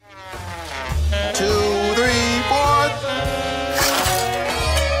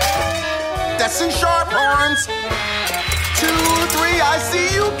nice and sharp horns. 2, 3, I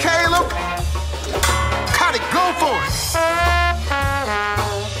see you, Caleb. Cut it, go for it.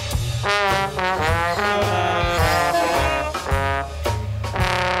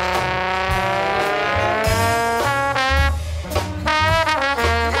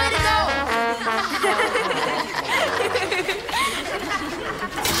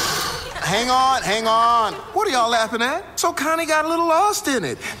 Hang on. What are y'all laughing at? So Connie got a little lost in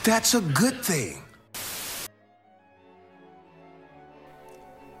it. That's a good thing.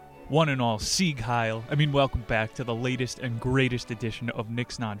 One and all, Sieg Heil. Welcome back to the latest and greatest edition of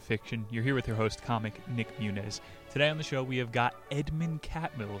Nick's Nonfiction. You're here with your host, comic Nick Muniz. Today on the show, we have got Edmund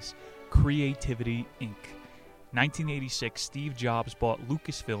Catmull's Creativity, Inc. 1986, Steve Jobs bought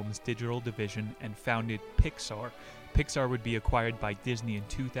Lucasfilm's digital division and founded Pixar. Pixar would be acquired by Disney in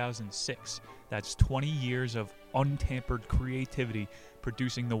 2006. That's 20 years of untampered creativity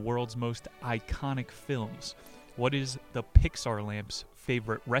producing the world's most iconic films. What is the Pixar Lamp's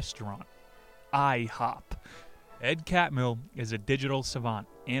favorite restaurant? IHOP. Ed Catmull is a digital savant.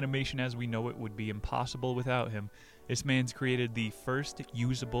 Animation as we know it would be impossible without him. This man's created the first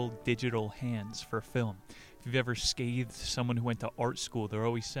usable digital hands for film. If you've ever scathed someone who went to art school, they're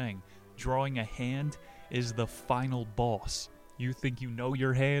always saying, drawing a hand is the final boss. You think you know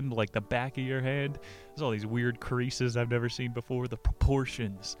your hand like the back of your hand? There's all these weird creases I've never seen before. The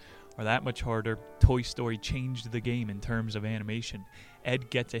proportions are that much harder. Toy Story changed the game in terms of animation. Ed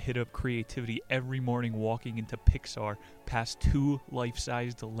gets a hit of creativity every morning walking into Pixar past 2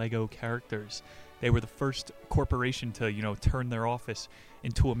 life-sized Lego characters. They were the first corporation to, turn their office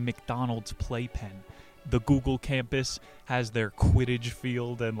into a McDonald's playpen. The Google campus has their Quidditch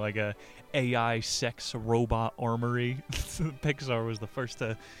field and like a AI sex robot armory. Pixar was the first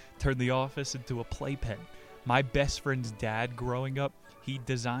to turn the office into a playpen. My best friend's dad growing up, he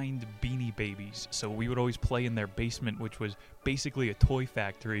designed Beanie Babies. So we would always play in their basement, which was basically a toy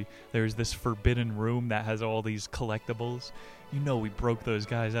factory. There's this forbidden room that has all these collectibles. We broke those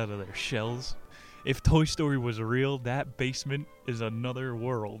guys out of their shells. If Toy Story was real, that basement is another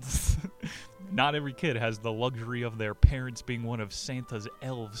world. Not every kid has the luxury of their parents being one of Santa's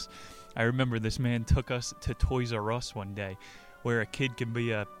elves. I remember this man took us to Toys R Us one day, where a kid can be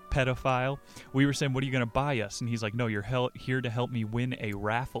a pedophile. We were saying, what are you going to buy us? And he's like, no, you're here to help me win a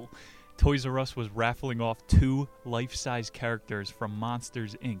raffle. Toys R Us was raffling off 2 life-size characters from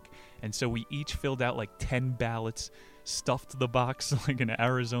Monsters, Inc. And so we each filled out like 10 ballots, stuffed the box like an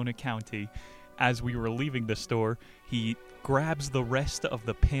Arizona county. As we were leaving the store, he grabs the rest of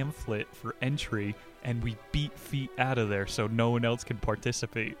the pamphlet for entry, and we beat feet out of there so no one else can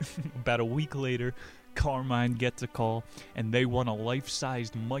participate. About a week later, Carmine gets a call, and they won a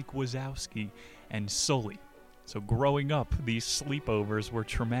life-sized Mike Wazowski and Sully. So growing up, these sleepovers were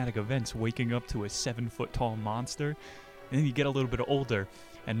traumatic events, waking up to a 7-foot-tall monster. And then you get a little bit older,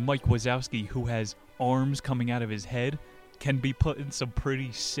 and Mike Wazowski, who has arms coming out of his head, can be put in some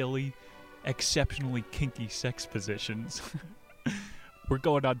pretty silly, exceptionally kinky sex positions. We're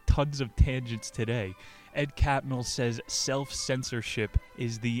going on tons of tangents today. Ed Catmull says self-censorship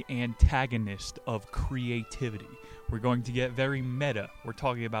is the antagonist of creativity. We're going to get very meta. We're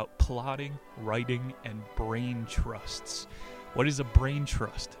talking about plotting, writing, and brain trusts. What is a brain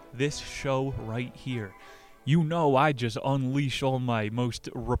trust? This show right here. I just unleash all my most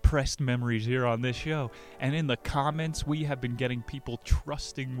repressed memories here on this show. And in the comments, we have been getting people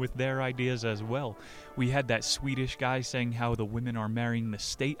trusting with their ideas as well. We had that Swedish guy saying how the women are marrying the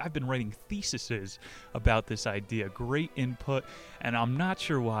state. I've been writing theses about this idea. Great input. And I'm not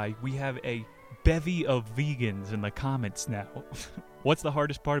sure why we have a bevy of vegans in the comments now. What's the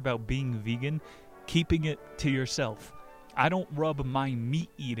hardest part about being vegan? Keeping it to yourself. I don't rub my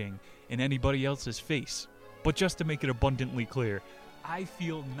meat eating in anybody else's face. But just to make it abundantly clear, I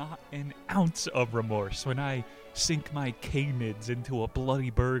feel not an ounce of remorse when I sink my canids into a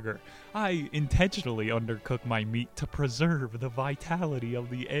bloody burger. I intentionally undercook my meat to preserve the vitality of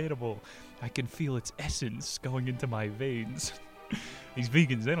the animal. I can feel its essence going into my veins. These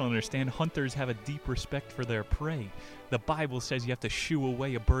vegans, they don't understand. Hunters have a deep respect for their prey. The Bible says you have to shoo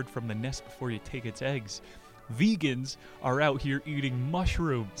away a bird from the nest before you take its eggs. Vegans are out here eating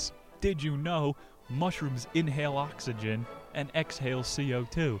mushrooms. Did you know? Mushrooms inhale oxygen and exhale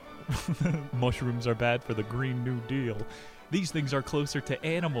CO2. Mushrooms are bad for the Green New Deal. These things are closer to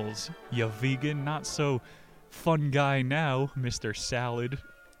animals. You vegan, not so fun guy now, Mr. Salad.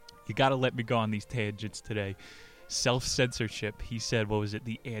 You gotta let me go on these tangents today. Self-censorship, he said, what was it,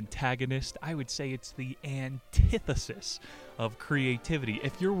 the antagonist? I would say it's the antithesis of creativity.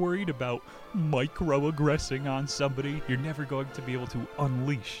 If you're worried about microaggressing on somebody, you're never going to be able to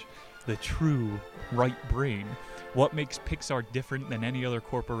unleash the true right brain. What makes Pixar different than any other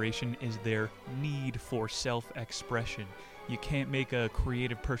corporation is their need for self-expression. You can't make a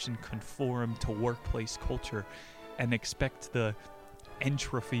creative person conform to workplace culture and expect the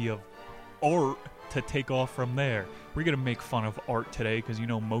entropy of art to take off from there. We're going to make fun of art today because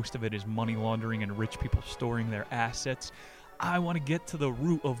most of it is money laundering and rich people storing their assets. I want to get to the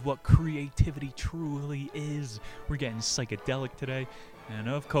root of what creativity truly is. We're getting psychedelic today. And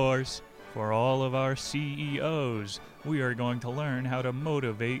of course, for all of our CEOs, we are going to learn how to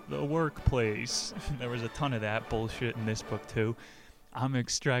motivate the workplace. There was a ton of that bullshit in this book too. I'm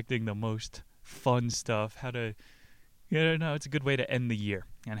extracting the most fun stuff. How to, it's a good way to end the year.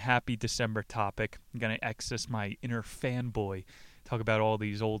 And happy December topic. I'm going to access my inner fanboy. Talk about all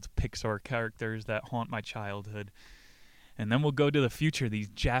these old Pixar characters that haunt my childhood. And then we'll go to the future. These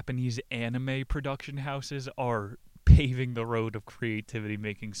Japanese anime production houses are paving the road of creativity,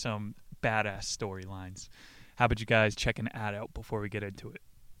 making some badass storylines. How about you guys check an ad out before we get into it?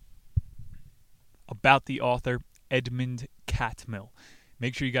 About the author, Edmund Catmull.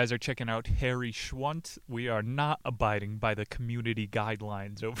 Make sure you guys are checking out Harry Schwant. We are not abiding by the community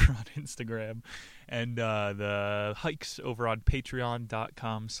guidelines over on Instagram. And the hikes over on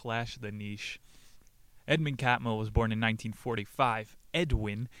patreon.com/the niche. Edmund Catmull was born in 1945.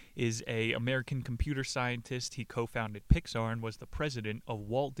 Edwin is an American computer scientist. He co-founded Pixar and was the president of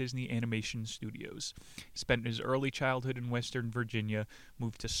Walt Disney Animation Studios. He spent his early childhood in Western Virginia,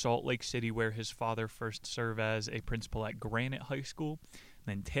 moved to Salt Lake City where his father first served as a principal at Granite High School,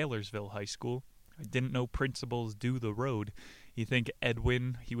 then Taylorsville High School. I didn't know principals do the road. You think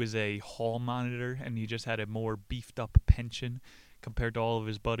Edwin, he was a hall monitor and he just had a more beefed up pension compared to all of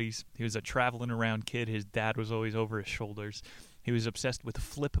his buddies. He was a traveling around kid. His dad was always over his shoulders. He was obsessed with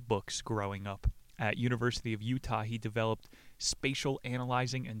flip books growing up. At University of Utah, he developed spatial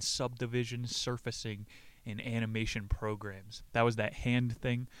analyzing and subdivision surfacing in animation programs. That was that hand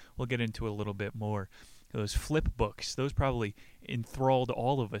thing. We'll get into a little bit more. Those flip books, those probably enthralled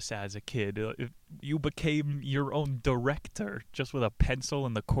all of us as a kid. You became your own director just with a pencil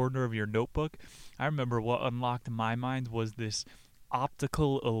in the corner of your notebook. I remember what unlocked my mind was this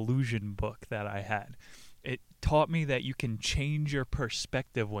optical illusion book that I had. It taught me that you can change your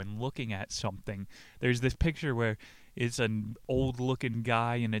perspective when looking at something. There's this picture where it's an old-looking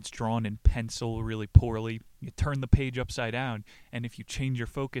guy and it's drawn in pencil really poorly. You turn the page upside down, and if you change your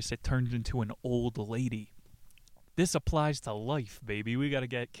focus, it turns into an old lady. This applies to life, baby. We got to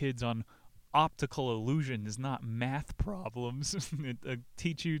get kids on optical illusions, not math problems.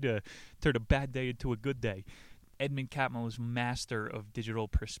 Teach you to turn a bad day into a good day. Edmund Catmull is master of digital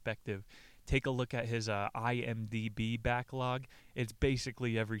perspective. Take a look at his IMDb backlog. It's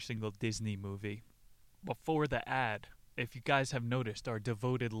basically every single Disney movie. Before the ad, if you guys have noticed, our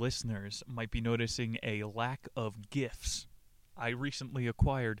devoted listeners might be noticing a lack of GIFs. I recently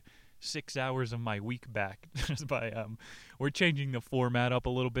acquired 6 hours of my week back just by we're changing the format up a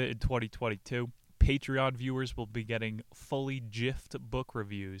little bit in 2022. Patreon viewers will be getting fully GIFed book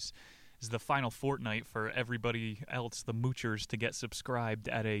reviews. This is the final fortnight for everybody else, the moochers, to get subscribed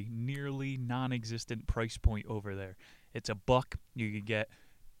at a nearly non-existent price point over there. It's $1. You can get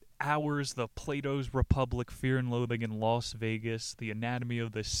hours, the Plato's Republic, Fear and Loathing in Las Vegas, The Anatomy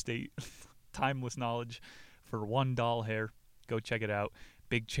of the State, Timeless Knowledge for $1 here. Go check it out.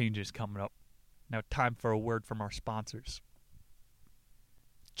 Big changes coming up. Now time for a word from our sponsors.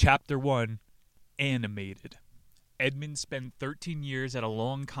 Chapter 1, Animated. Edmund spent 13 years at a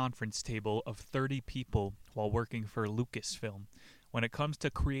long conference table of 30 people while working for Lucasfilm. When it comes to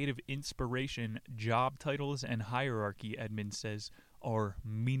creative inspiration, job titles and hierarchy, Edmund says, are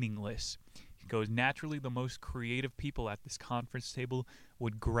meaningless. He goes, naturally, the most creative people at this conference table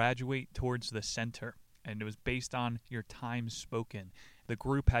would graduate towards the center, and it was based on your time spoken. The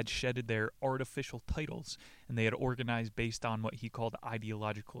group had shedded their artificial titles, and they had organized based on what he called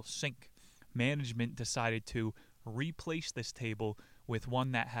ideological sync. Management decided to replace this table with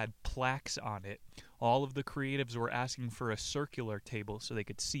one that had plaques on it. All of the creatives were asking for a circular table so they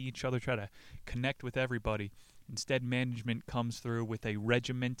could see each other, try to connect with everybody. Instead, management comes through with a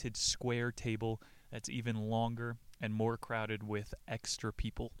regimented square table that's even longer and more crowded with extra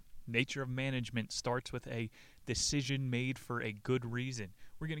people. Nature of management starts with a decision made for a good reason.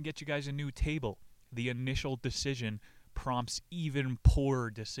 We're going to get you guys a new table. The initial decision prompts even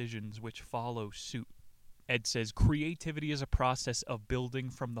poorer decisions which follow suit. Ed says, creativity is a process of building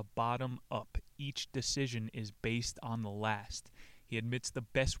from the bottom up. Each decision is based on the last. He admits the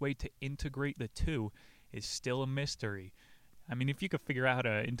best way to integrate the two is still a mystery. I mean, if you could figure out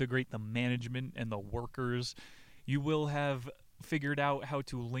how to integrate the management and the workers, you will have figured out how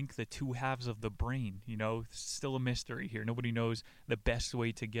to link the two halves of the brain. You know, still a mystery here. Nobody knows the best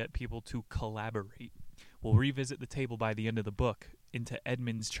way to get people to collaborate. We'll revisit the table by the end of the book. Into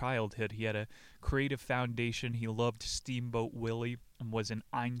Edmund's childhood, he had a creative foundation. He loved Steamboat Willie and was an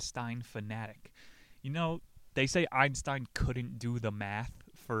Einstein fanatic. You know, they say Einstein couldn't do the math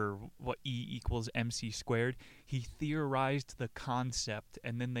for what E equals MC squared. He theorized the concept,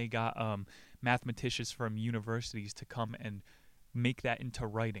 and then they got mathematicians from universities to come and make that into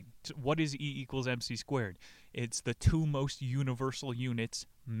writing. So what is E equals MC squared? It's the two most universal units,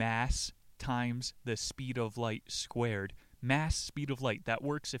 mass times the speed of light squared. Mass, speed of light. That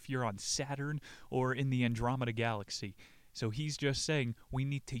works if you're on Saturn or in the Andromeda Galaxy. So he's just saying we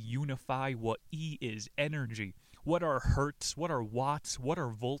need to unify what E is, energy. What are hertz? What are watts? What are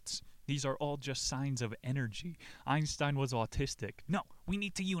volts? These are all just signs of energy. Einstein was autistic. No, we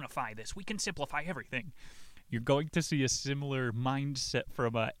need to unify this. We can simplify everything. You're going to see a similar mindset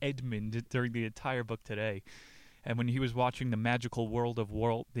from Edmund during the entire book today. And when he was watching The Magical World of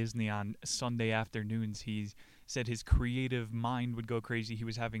Walt Disney on Sunday afternoons, he said his creative mind would go crazy. He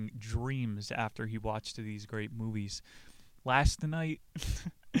was having dreams after he watched these great movies. Last night,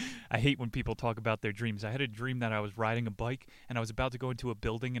 I hate when people talk about their dreams. I had a dream that I was riding a bike, and I was about to go into a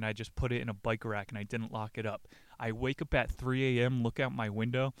building, and I just put it in a bike rack, and I didn't lock it up. I wake up at 3 a.m., look out my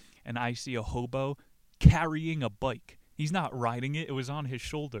window, and I see a hobo carrying a bike. He's not riding it. It was on his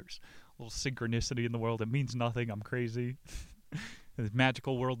shoulders. A little synchronicity in the world. It means nothing. I'm crazy. The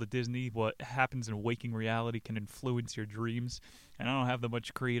magical world of Disney, what happens in waking reality can influence your dreams. And I don't have that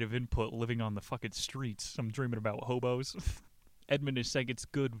much creative input living on the fucking streets. I'm dreaming about hobos. Edmund is saying it's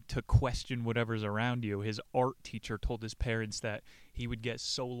good to question whatever's around you. His art teacher told his parents that he would get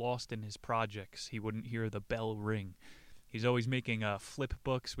so lost in his projects he wouldn't hear the bell ring. He's always making flip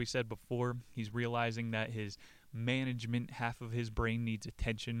books, we said before. He's realizing that his management half of his brain needs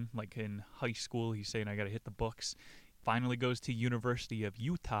attention. Like in high school, he's saying, I gotta hit the books. Finally goes to University of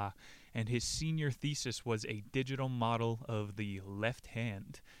Utah, and his senior thesis was a digital model of the left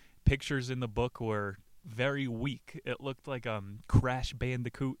hand. Pictures in the book were very weak. It looked like Crash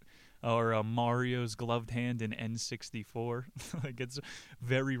Bandicoot or Mario's gloved hand in N64. Like, it's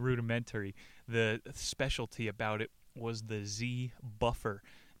very rudimentary. The specialty about it was the Z buffer.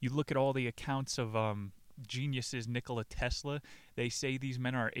 You look at all the accounts of geniuses, Nikola Tesla, they say these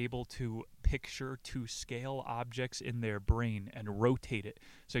men are able to picture to scale objects in their brain and rotate it.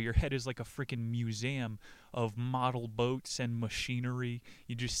 So your head is like a freaking museum of model boats and machinery.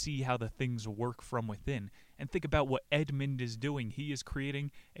 You just see how the things work from within. And think about what Edmund is doing. He is creating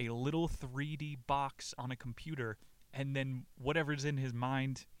a little 3D box on a computer, and then whatever's in his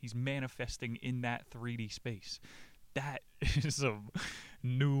mind, he's manifesting in that 3D space. That is a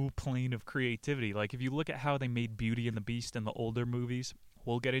new plane of creativity. Like, if you look at how they made Beauty and the Beast in the older movies,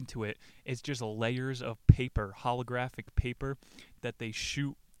 we'll get into it. It's just layers of paper, holographic paper, that they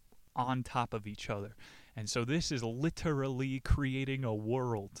shoot on top of each other. And so this is literally creating a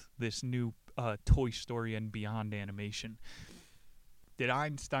world, this new Toy Story and beyond animation. Did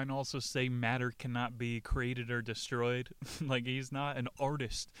Einstein also say matter cannot be created or destroyed? Like, he's not an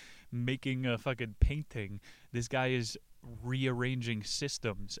artist making a fucking painting. This guy is rearranging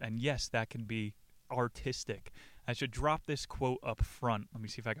systems, and yes, that can be artistic. I should drop this quote up front. Let me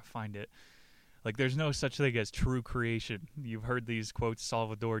see if I can find it. Like, there's no such thing as true creation. You've heard these quotes,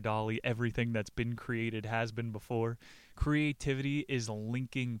 Salvador Dali, everything that's been created has been before. Creativity is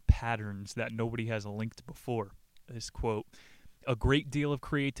linking patterns that nobody has linked before. This quote: a great deal of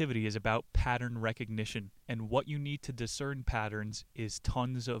creativity is about pattern recognition, and what you need to discern patterns is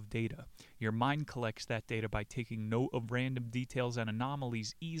tons of data. Your mind collects that data by taking note of random details and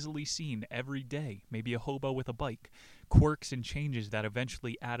anomalies easily seen every day, maybe a hobo with a bike, quirks and changes that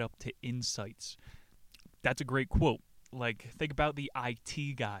eventually add up to insights. That's a great quote. Like, think about the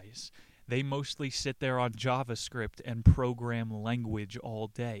IT guys. They mostly sit there on JavaScript and program language all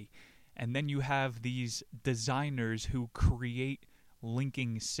day. And then you have these designers who create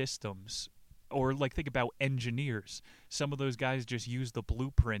linking systems. Or, like, think about engineers. Some of those guys just use the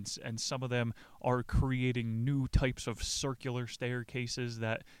blueprints, and some of them are creating new types of circular staircases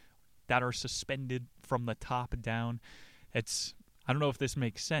that are suspended from the top down. I don't know if this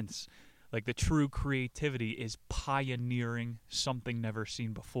makes sense. Like, the true creativity is pioneering something never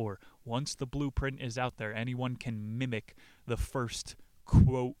seen before. Once the blueprint is out there, anyone can mimic the first,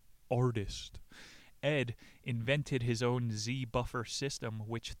 quote, artist. Ed invented his own Z buffer system,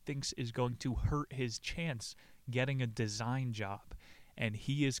 which thinks is going to hurt his chance getting a design job. And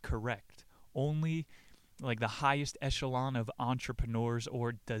he is correct. Only, like, the highest echelon of entrepreneurs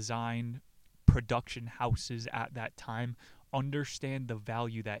or design production houses at that time understand the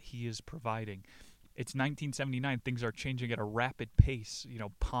value that he is providing. It's 1979. Things are changing at a rapid pace.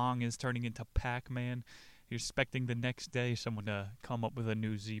 Pong is turning into Pac-Man. You're expecting the next day someone to come up with a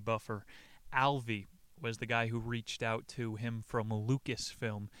new Z buffer. Alvey was the guy who reached out to him from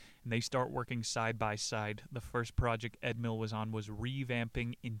Lucasfilm, and they start working side by side. The first project Ed Mill was on was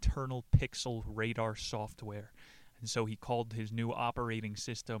revamping internal pixel radar software, and so he called his new operating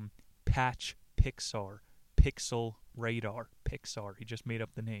system Patch Pixar. Pixel Radar. Pixar. He just made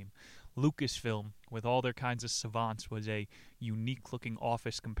up the name. Lucasfilm, with all their kinds of savants, was a unique-looking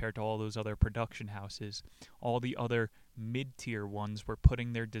office compared to all those other production houses. All the other mid-tier ones were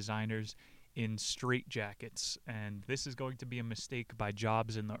putting their designers in straitjackets, and this is going to be a mistake by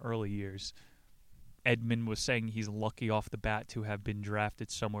Jobs in the early years. Edmund was saying he's lucky off the bat to have been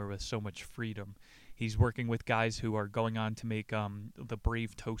drafted somewhere with so much freedom. He's working with guys who are going on to make the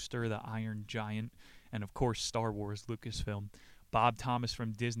Brave Toaster, the Iron Giant, and of course Star Wars, Lucasfilm. Bob Thomas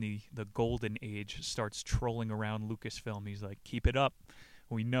from Disney, the Golden Age, starts trolling around Lucasfilm. He's like, keep it up.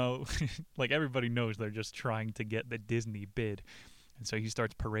 We know, like everybody knows they're just trying to get the Disney bid. And so he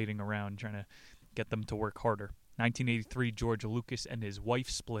starts parading around trying to get them to work harder. 1983, George Lucas and his wife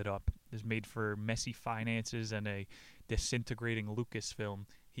split up. This made for messy finances and a disintegrating Lucasfilm.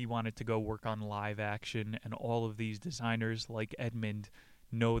 He wanted to go work on live action, and all of these designers, like Edmund,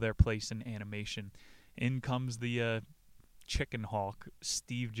 know their place in animation. In comes the chicken hawk,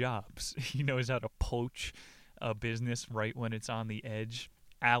 Steve Jobs. He knows how to poach a business right when it's on the edge.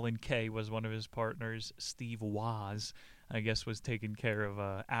 Alan Kay was one of his partners. Steve Woz, I guess, was taking care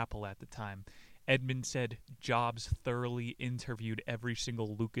of Apple at the time. Edmund said Jobs thoroughly interviewed every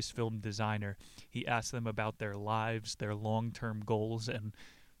single Lucasfilm designer. He asked them about their lives, their long-term goals, and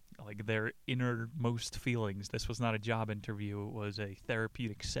like their innermost feelings. This was not a job interview. It was a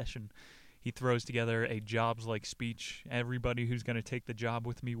therapeutic session. He throws together a Jobs-like speech. Everybody who's going to take the job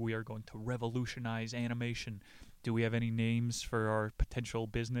with me, we are going to revolutionize animation. Do we have any names for our potential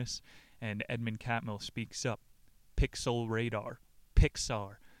business? And Edmund Catmull speaks up. Pixel Radar.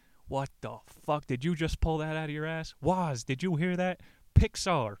 Pixar. What the fuck? Did you just pull that out of your ass? Woz, did you hear that?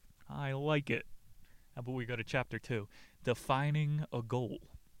 Pixar. I like it. How about we go to Chapter 2? Defining a goal.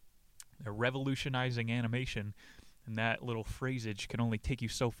 They're revolutionizing animation, and that little phrasage can only take you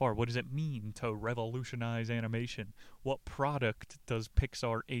so far. What does it mean to revolutionize animation? What product does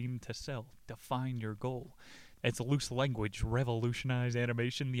Pixar aim to sell? Define your goal. It's loose language. Revolutionize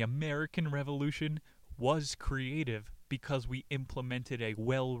animation. The American Revolution was creative because we implemented a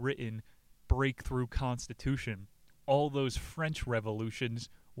well-written breakthrough constitution. All those French revolutions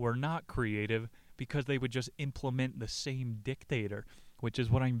were not creative because they would just implement the same dictator, which is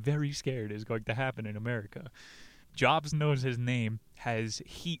what I'm very scared is going to happen in America. Jobs knows his name has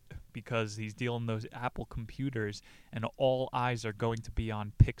heat because he's dealing those Apple computers, and all eyes are going to be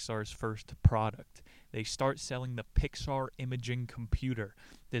on Pixar's first product. They start selling the Pixar imaging computer.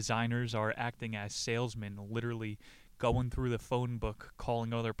 Designers are acting as salesmen, literally going through the phone book,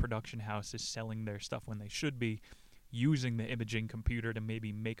 calling other production houses, selling their stuff when they should be using the imaging computer to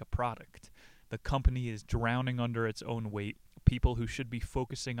maybe make a product. The company is drowning under its own weight. People who should be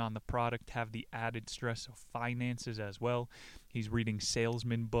focusing on the product have the added stress of finances as well. He's reading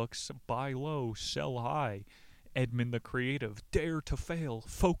salesman books, buy low, sell high. Edmund the creative, dare to fail,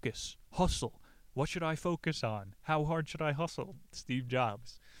 focus, hustle. What should I focus on? How hard should I hustle? Steve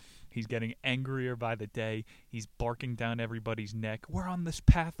Jobs. He's getting angrier by the day. He's barking down everybody's neck. We're on this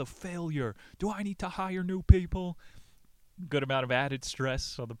path of failure. Do I need to hire new people? Good amount of added stress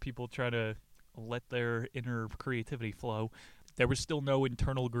so the people try to let their inner creativity flow. There was still no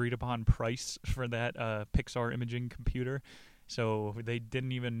internal agreed upon price for that Pixar imaging computer, so they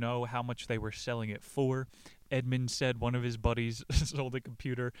didn't even know how much they were selling it for. Edmund said one of his buddies sold a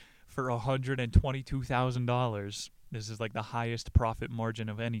computer for $122,000. This is like the highest profit margin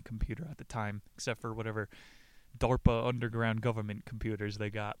of any computer at the time, except for whatever DARPA underground government computers they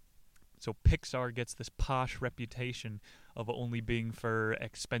got. So Pixar gets this posh reputation of only being for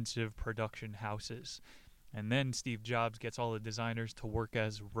expensive production houses. And then Steve Jobs gets all the designers to work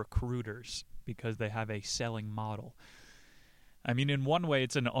as recruiters because they have a selling model. I mean, in one way,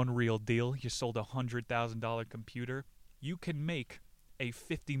 it's an unreal deal. You sold a $100,000 computer. You can make a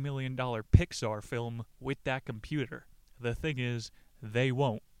 $50 million Pixar film with that computer. The thing is, they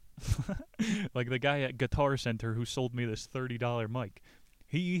won't. Like the guy at Guitar Center who sold me this $30 mic.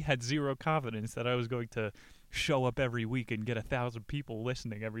 He had zero confidence that I was going to show up every week and get 1,000 people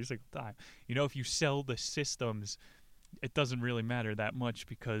listening every single time. You know, if you sell the systems, it doesn't really matter that much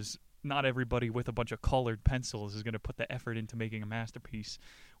because not everybody with a bunch of colored pencils is going to put the effort into making a masterpiece.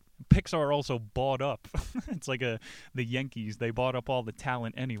 Pixar also bought up. It's like the Yankees. They bought up all the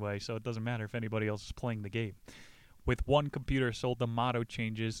talent anyway, so it doesn't matter if anybody else is playing the game. With one computer sold, the motto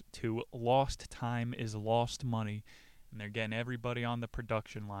changes to lost time is lost money, and they're getting everybody on the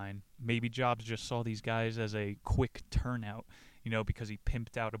production line. Maybe Jobs just saw these guys as a quick turnout, because he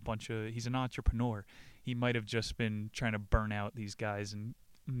pimped out he's an entrepreneur. He might have just been trying to burn out these guys and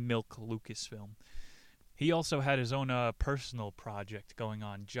milk Lucasfilm. He also had his own personal project going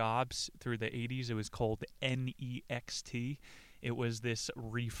on. Jobs, through the 80s, it was called NEXT. It was this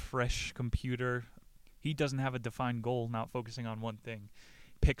refresh computer. He doesn't have a defined goal, not focusing on one thing.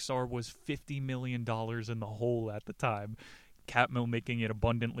 Pixar was $50 million in the hole at the time. Catmull making it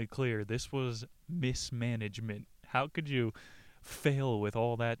abundantly clear this was mismanagement. How could you fail with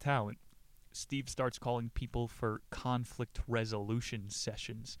all that talent? Steve starts calling people for conflict resolution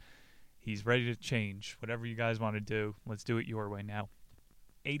sessions. He's ready to change. Whatever you guys want to do, let's do it your way now.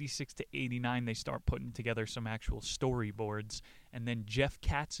 86 to 89, they start putting together some actual storyboards, and then Jeff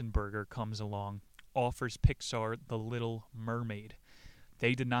Katzenberger comes along, offers Pixar The Little Mermaid.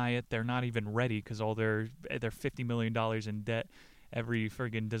 They deny it. They're not even ready because they're $50 million in debt. Every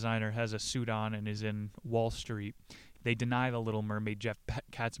friggin' designer has a suit on and is in Wall Street. They deny The Little Mermaid. Jeff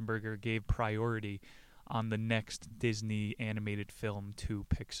Katzenberger gave priority on the next Disney animated film to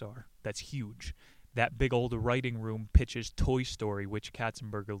Pixar. That's huge. That big old writing room pitches Toy Story, which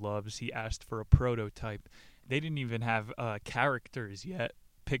Katzenberger loves. He asked for a prototype. They didn't even have characters yet.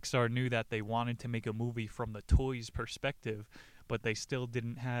 Pixar knew that they wanted to make a movie from the toys' perspective, but they still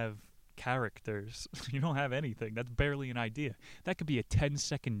didn't have characters. You don't have anything. That's barely an idea. That could be a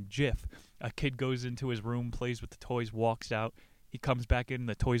 10-second GIF. A kid goes into his room, plays with the toys, walks out. He comes back in, and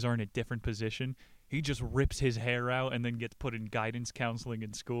the toys are in a different position. He just rips his hair out and then gets put in guidance counseling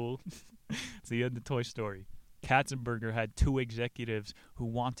in school. It's the end of Toy Story. Katzenberger had two executives who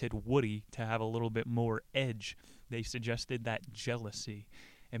wanted Woody to have a little bit more edge. They suggested that jealousy.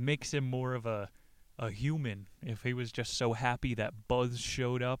 It makes him more of a human. If he was just so happy that Buzz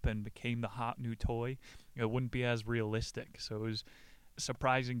showed up and became the hot new toy, it wouldn't be as realistic. So it was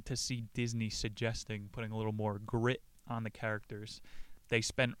surprising to see Disney suggesting putting a little more grit on the characters. They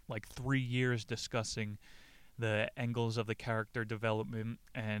spent like 3 years discussing the angles of the character development,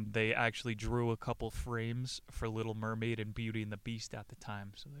 and they actually drew a couple frames for Little Mermaid and Beauty and the Beast at the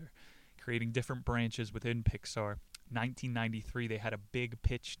time. So they're creating different branches within Pixar. 1993, they had a big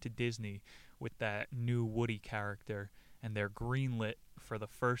pitch to Disney with that new Woody character, and they're greenlit for the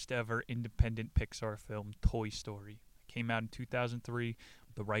first ever independent Pixar film, Toy Story. It came out in 2003.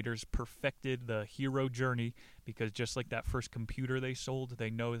 The writers perfected the hero journey because just like that first computer they sold, they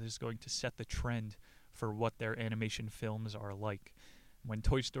know this is going to set the trend for what their animation films are like. When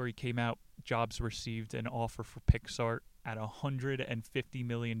Toy Story came out, Jobs received an offer for Pixar at $150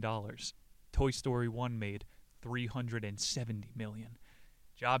 million. Toy Story 1 made $370 million.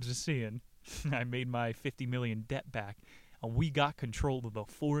 Jobs is seeing, I made my $50 million debt back, and we got control of the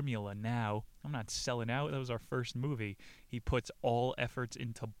formula now. I'm not selling out. That was our first movie. He puts all efforts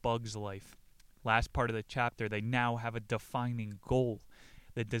into Bug's Life. Last part of the chapter, they now have a defining goal.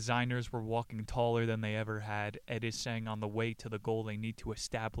 The designers were walking taller than they ever had. Ed is saying on the way to the goal they need to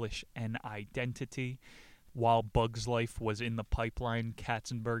establish an identity. While Bug's Life was in the pipeline,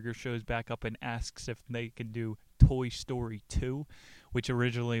 Katzenberger shows back up and asks if they can do Toy Story 2, which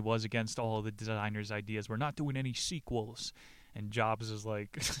originally was against all of the designers' ideas. We're not doing any sequels. And Jobs is like,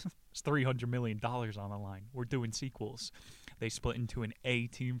 it's $300 million on the line. We're doing sequels. They split into an A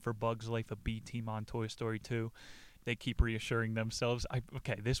team for Bug's Life, a B team on Toy Story 2. They keep reassuring themselves,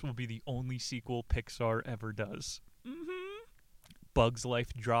 this will be the only sequel Pixar ever does. Bug's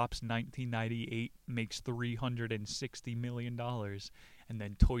Life drops 1998, makes $360 million, and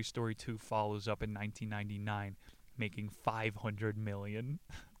then Toy Story 2 follows up in 1999, making $500 million.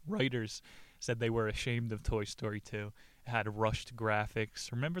 Writers said they were ashamed of Toy Story 2. It had rushed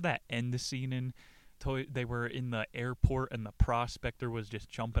graphics. Remember that end scene in they were in the airport and the prospector was just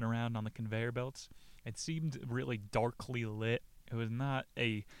jumping around on the conveyor belts? It seemed really darkly lit. It was not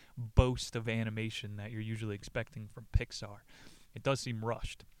a boast of animation that you're usually expecting from Pixar. It does seem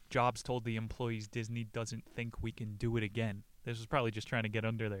rushed. Jobs told the employees Disney doesn't think we can do it again. This was probably just trying to get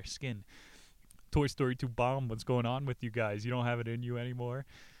under their skin. Toy Story 2 bomb. What's going on with you guys? You don't have it in you anymore?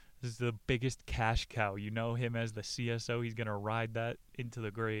 This is the biggest cash cow. You know him as the CSO. He's going to ride that into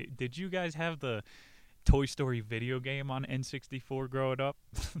the grave. Did you guys have the Toy Story video game on N64 growing up?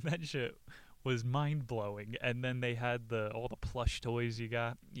 That shit was mind-blowing. And then they had all the plush toys you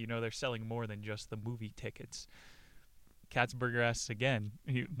got. You know, they're selling more than just the movie tickets. Katzenberger asks again,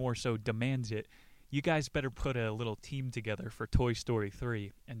 he more so demands it. you guys better put a little team together for Toy Story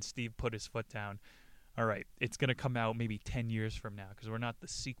 3. And Steve put his foot down. All right, it's going to come out maybe 10 years from now because we're not the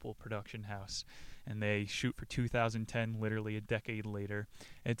sequel production house. And they shoot for 2010, literally a decade later.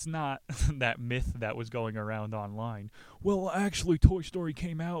 It's not that myth that was going around online. Well, actually, Toy Story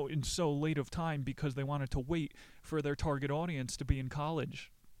came out in so late of time because they wanted to wait for their target audience to be in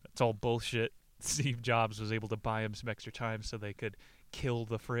college. That's all bullshit. Steve Jobs was able to buy him some extra time so they could kill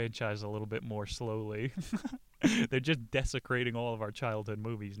the franchise a little bit more slowly. They're just desecrating all of our childhood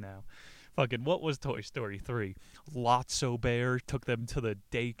movies now. Fucking, what was Toy Story 3? Lotso Bear took them to the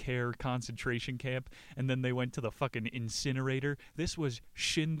daycare concentration camp, and then they went to the fucking incinerator. This was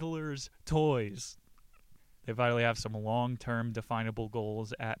Schindler's Toys. They finally have some long-term definable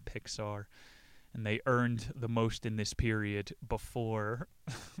goals at Pixar, and they earned the most in this period before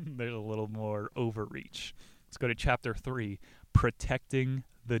there's a little more overreach. Let's go to Chapter 3, Protecting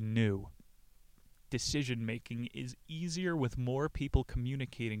the New. Decision-making is easier with more people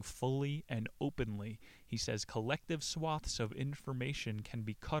communicating fully and openly. He says collective swaths of information can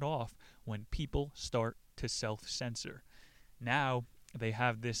be cut off when people start to self-censor. Now, they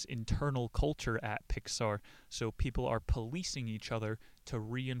have this internal culture at Pixar, so people are policing each other to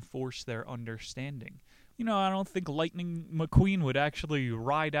reinforce their understanding. You know, I don't think Lightning McQueen would actually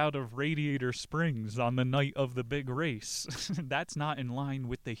ride out of Radiator Springs on the night of the big race. That's not in line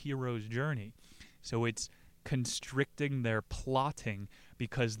with the hero's journey. So it's constricting their plotting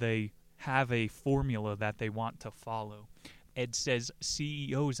because they have a formula that they want to follow. Ed says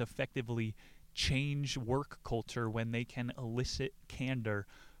CEOs effectively change work culture when they can elicit candor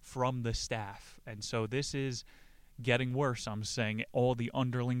from the staff. And so this is getting worse. I'm saying all the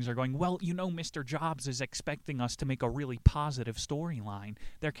underlings are going, well, you know, Mr. Jobs is expecting us to make a really positive storyline.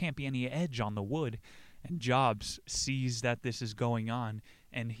 There can't be any edge on the wood. And Jobs sees that this is going on,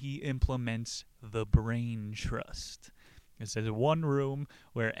 and he implements the brain trust. It says one room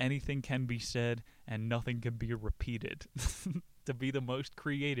where anything can be said and nothing can be repeated. To be the most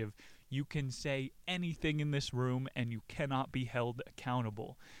creative, you can say anything in this room and you cannot be held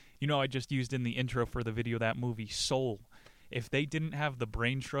accountable. You know, I just used in the intro for the video that movie Soul. If they didn't have the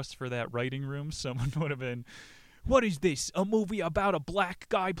brain trust for that writing room, someone would have been, what is this, a movie about a black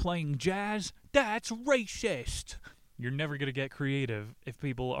guy playing jazz? That's racist. You're never going to get creative if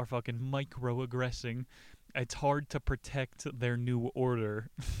people are fucking microaggressing. It's hard to protect their new order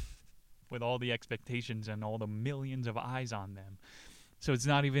with all the expectations and all the millions of eyes on them. So it's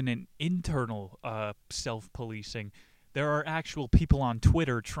not even an internal self-policing. There are actual people on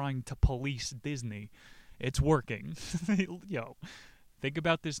Twitter trying to police Disney. It's working. Yo, think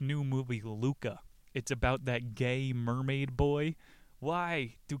about this new movie, Luca. It's about that gay mermaid boy.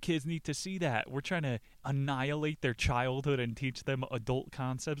 Why do kids need to see that? We're trying to annihilate their childhood and teach them adult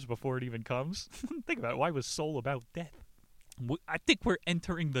concepts before it even comes. Think about it. Why was Soul about death? I think we're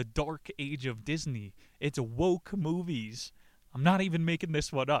entering the dark age of Disney. It's woke movies. I'm not even making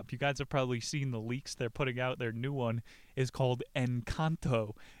this one up. You guys have probably seen the leaks they're putting out. Their new one is called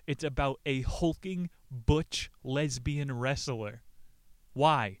Encanto. It's about a hulking, butch, lesbian wrestler.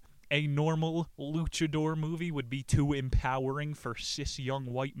 Why? A normal luchador movie would be too empowering for cis young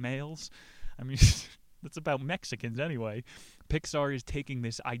white males. I mean, that's about Mexicans anyway. Pixar is taking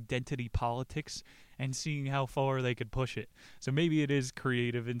this identity politics and seeing how far they could push it. So maybe it is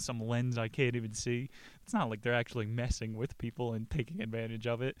creative in some lens I can't even see. It's not like they're actually messing with people and taking advantage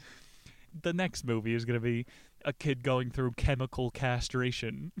of it. The next movie is going to be a kid going through chemical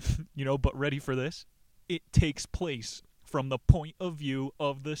castration. But ready for this? It takes place from the point of view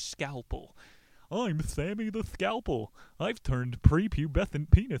of the scalpel. I'm Sammy the Scalpel. I've turned prepubescent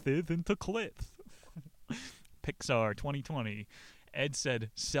penises into clits. Pixar 2020. Ed said,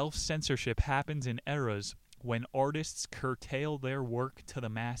 self-censorship happens in eras when artists curtail their work to the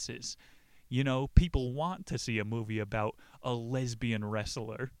masses. People want to see a movie about a lesbian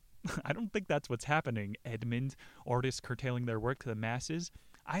wrestler. I don't think that's what's happening, Edmund. Artists curtailing their work to the masses.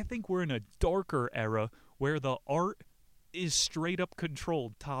 I think we're in a darker era where the art is straight up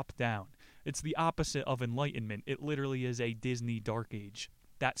controlled top down. It's the opposite of Enlightenment. It literally is a Disney Dark Age.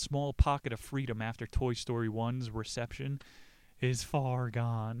 That small pocket of freedom after Toy Story 1's reception is far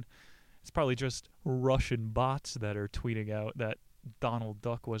gone. It's probably just Russian bots that are tweeting out that Donald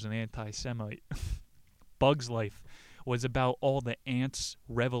Duck was an anti-Semite. Bug's Life was about all the ants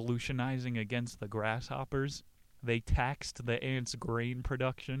revolutionizing against the grasshoppers. They taxed the ants' grain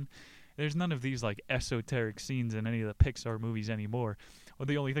production. There's none of these esoteric scenes in any of the Pixar movies anymore. Well,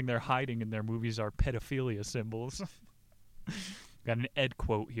 the only thing they're hiding in their movies are pedophilia symbols. Got an Ed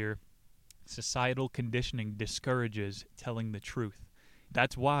quote here. Societal conditioning discourages telling the truth.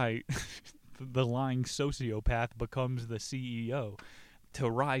 That's why the lying sociopath becomes the CEO. To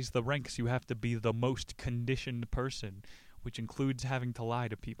rise the ranks, you have to be the most conditioned person, which includes having to lie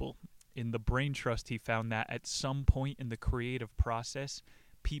to people. In the Brain Trust, he found that at some point in the creative process,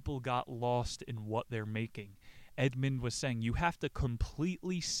 people got lost in what they're making. Edmund was saying you have to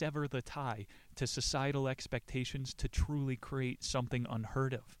completely sever the tie to societal expectations to truly create something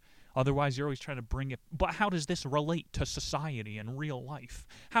unheard of. Otherwise, you're always trying to bring it. But how does this relate to society and real life?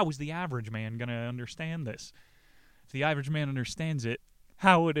 How is the average man going to understand this? If the average man understands it,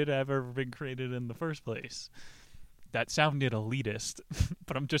 how would it have ever been created in the first place? That sounded elitist,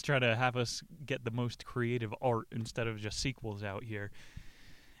 but I'm just trying to have us get the most creative art instead of just sequels out here.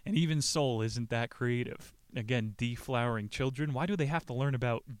 And even Soul isn't that creative. Again, deflowering children. Why do they have to learn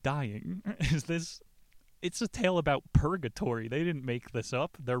about dying? It's a tale about purgatory. They didn't make this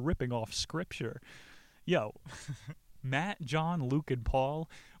up. They're ripping off scripture. Yo, Matt, John, Luke, and Paul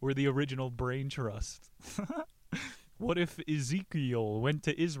were the original Brain Trust. What if Ezekiel went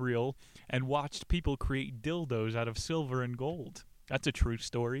to Israel and watched people create dildos out of silver and gold? That's a true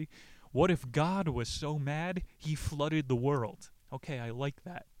story. What if God was so mad he flooded the world? Okay, I like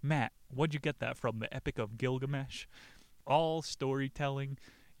that. Matt, what'd you get that from? The Epic of Gilgamesh? All storytelling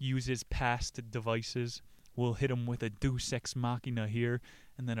uses past devices. We'll hit them with a deus ex machina here,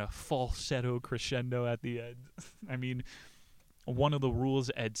 and then a falsetto crescendo at the end. I mean, one of the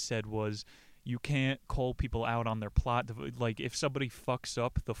rules Ed said was you can't call people out on their plot. Like, if somebody fucks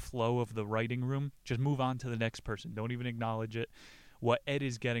up the flow of the writing room, just move on to the next person. Don't even acknowledge it. What Ed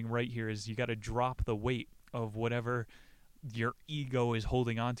is getting right here is you got to drop the weight of whatever your ego is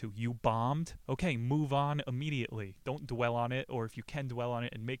holding on to. You bombed? Okay, move on immediately. Don't dwell on it, or if you can dwell on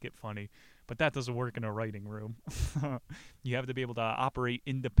it and make it funny. But that doesn't work in a writing room. You have to be able to operate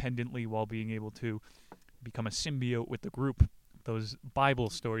independently while being able to become a symbiote with the group. Those Bible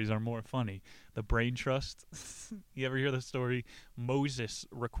stories are more funny. The Brain Trust. You ever hear the story? Moses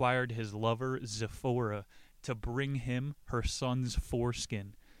required his lover, Zipporah, to bring him her son's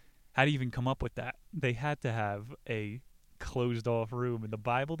foreskin. How do you even come up with that? They had to have a closed-off room. In the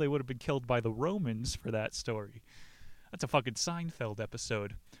Bible, they would have been killed by the Romans for that story. That's a fucking Seinfeld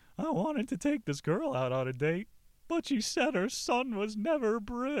episode. I wanted to take this girl out on a date, but she said her son was never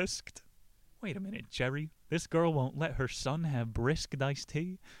brisked. Wait a minute, Jerry. This girl won't let her son have brisk iced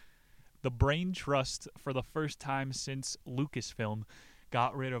tea? The Brain Trust, for the first time since Lucasfilm,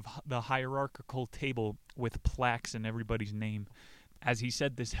 got rid of the hierarchical table with plaques in everybody's name. As he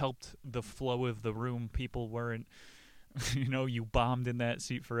said, this helped the flow of the room. People weren't, you bombed in that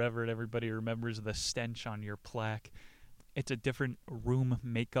seat forever and everybody remembers the stench on your plaque. It's a different room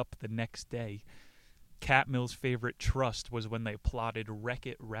makeup the next day. Catmill's favorite trust was when they plotted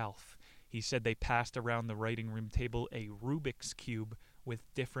Wreck-It Ralph. He said they passed around the writing room table a Rubik's Cube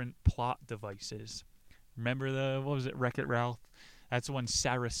with different plot devices. Remember Wreck-It Ralph? That's when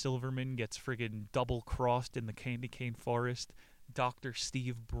Sarah Silverman gets friggin' double-crossed in the candy cane forest. Dr.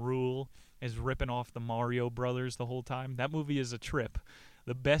 Steve Brule is ripping off the Mario Brothers the whole time. That movie is a trip.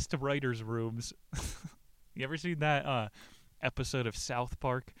 The best writers' rooms. You ever seen that episode of South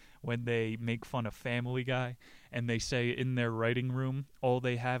Park when they make fun of Family Guy and they say in their writing room all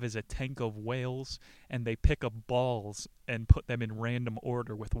they have is a tank of whales and they pick up balls and put them in random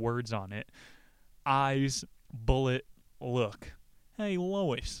order with words on it? Eyes, bullet, look. Hey,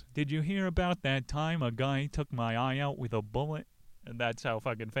 Lois, did you hear about that time a guy took my eye out with a bullet? And that's how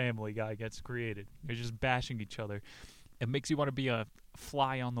fucking Family Guy gets created. They're just bashing each other. It makes you want to be a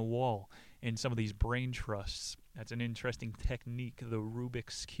fly on the wall in some of these brain trusts. That's an interesting technique, the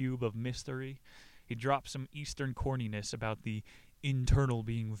Rubik's Cube of mystery. He drops some Eastern corniness about the internal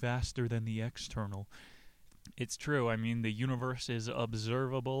being vaster than the external. It's true. I mean, the universe is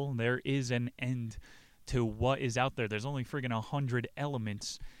observable. There is an end to what is out there. There's only friggin' 100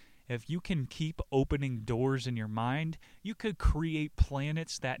 elements. If you can keep opening doors in your mind, you could create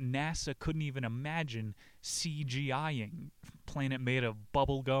planets that NASA couldn't even imagine CGIing. Planet made of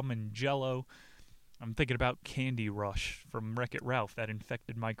bubblegum and jello. I'm thinking about Candy Rush from Wreck-It Ralph. That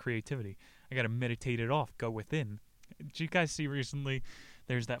infected my creativity. I gotta meditate it off, go within. Did you guys see recently,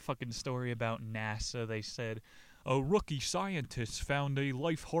 there's that fucking story about NASA. They said, a rookie scientist found a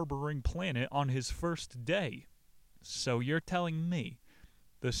life-harboring planet on his first day. So you're telling me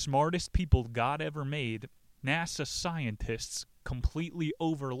the smartest people God ever made, NASA scientists, completely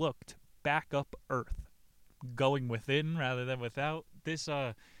overlooked backup Earth. Going within rather than without. This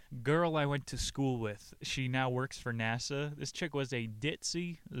girl I went to school with, she now works for NASA. This chick was a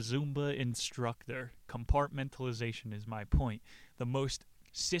ditzy Zumba instructor. Compartmentalization is my point. The most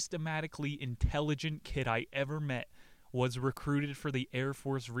systematically intelligent kid I ever met was recruited for the Air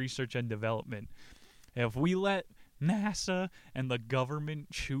Force Research and Development. If we let NASA and the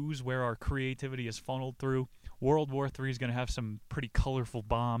government choose where our creativity is funneled through, World War III is going to have some pretty colorful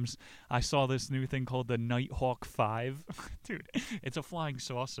bombs. I saw this new thing called the Nighthawk 5. Dude, it's a flying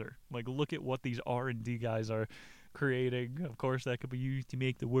saucer. Like, look at what these R&D guys are creating. Of course, that could be used to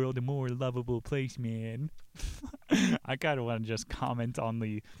make the world a more lovable place, man. I kind of want to just comment on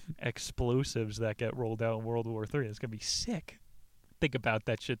the explosives that get rolled out in World War III. It's going to be sick. Think about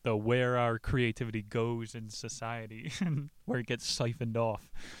that shit, though, where our creativity goes in society and where it gets siphoned off.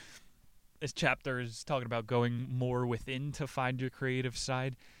 This chapter is talking about going more within to find your creative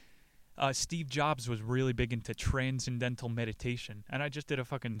side. Steve Jobs was really big into transcendental meditation, and I just did a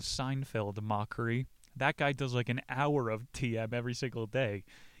fucking Seinfeld mockery. That guy does like an hour of TM every single day.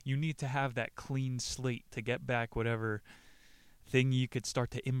 You need to have that clean slate to get back whatever thing you could start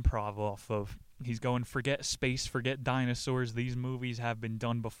to improv off of. He's going, forget space, forget dinosaurs. These movies have been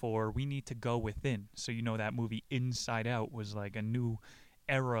done before. We need to go within. So you know that movie Inside Out was like a new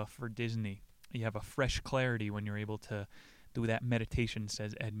era for Disney. You have a fresh clarity when you're able to do that meditation,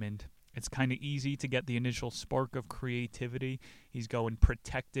 says Edmund. It's kind of easy to get the initial spark of creativity. He's going,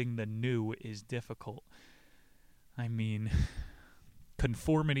 protecting the new is difficult. I mean,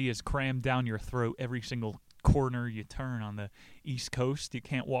 conformity is crammed down your throat every single corner you turn on the East Coast. You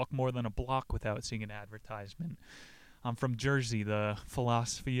can't walk more than a block without seeing an advertisement. I'm from Jersey. The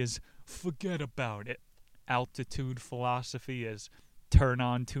philosophy is forget about it. Altitude philosophy is turn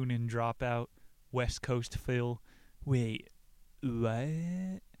on, tune in, drop out. West Coast Phil. Wait,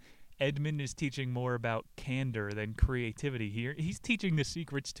 what? Edmund is teaching more about candor than creativity here. He's teaching the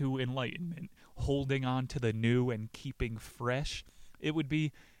secrets to enlightenment, holding on to the new and keeping fresh. It would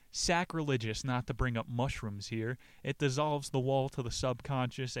be sacrilegious not to bring up mushrooms here. It dissolves the wall to the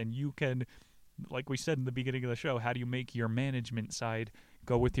subconscious, and you can, like we said in the beginning of the show, how do you make your management side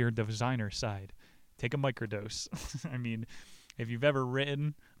go with your designer side? Take a microdose. I mean, if you've ever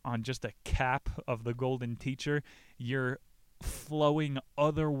written on just a cap of the Golden Teacher, you're flowing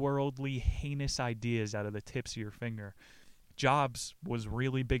otherworldly, heinous ideas out of the tips of your finger. Jobs was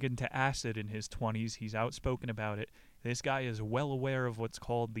really big into acid in his 20s. He's outspoken about it. This guy is well aware of what's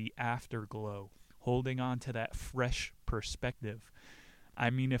called the afterglow, holding on to that fresh perspective. I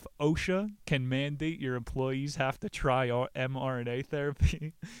mean, if OSHA can mandate your employees have to try mRNA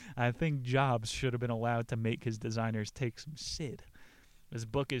therapy, I think Jobs should have been allowed to make his designers take some SID. This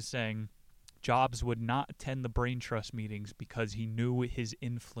book is saying Jobs would not attend the brain trust meetings because he knew his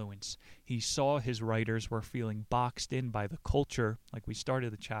influence. He saw his writers were feeling boxed in by the culture, like we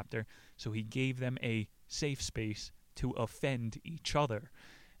started the chapter, so he gave them a safe space to offend each other.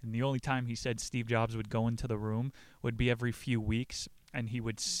 And the only time he said Steve Jobs would go into the room would be every few weeks, and he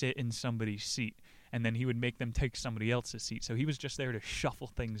would sit in somebody's seat, and then he would make them take somebody else's seat. So he was just there to shuffle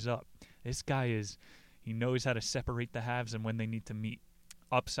things up. This guy he knows how to separate the haves and when they need to meet.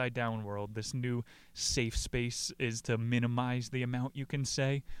 Upside down world, this new safe space is to minimize the amount you can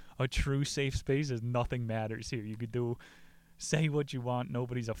say. A true safe space is nothing matters here. You could say what you want,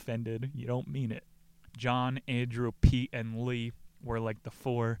 nobody's offended, you don't mean it. John, Andrew, Pete, and Lee were like the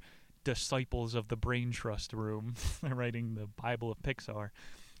 4 disciples of the brain trust room. They're writing the Bible of Pixar.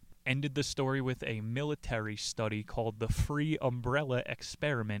 Ended the story with a military study called the Free Umbrella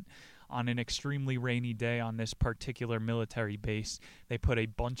Experiment. On an extremely rainy day on this particular military base, they put a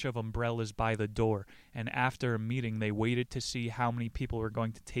bunch of umbrellas by the door, and after a meeting, they waited to see how many people were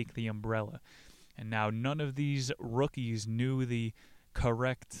going to take the umbrella. And now none of these rookies knew the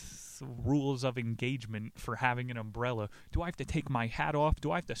correct rules of engagement for having an umbrella. Do I have to take my hat off?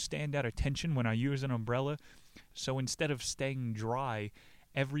 Do I have to stand at attention when I use an umbrella? So instead of staying dry,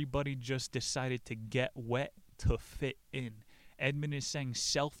 everybody just decided to get wet to fit in. Edmund is saying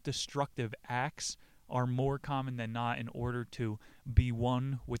self-destructive acts are more common than not in order to be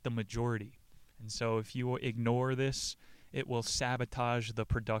one with the majority. And so if you ignore this, it will sabotage the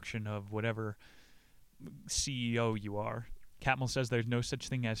production of whatever CEO you are. Catmull says there's no such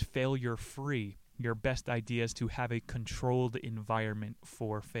thing as failure-free. Your best idea is to have a controlled environment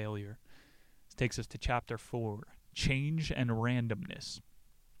for failure. This takes us to Chapter 4, Change and Randomness.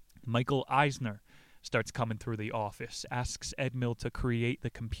 Michael Eisner starts coming through the office, asks Ed Mill to create the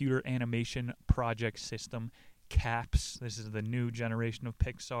computer animation project system, CAPS. This is the new generation of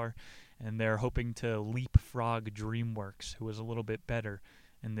Pixar, and they're hoping to leapfrog DreamWorks, who was a little bit better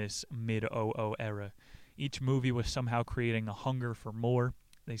in this mid-00 era. Each movie was somehow creating a hunger for more.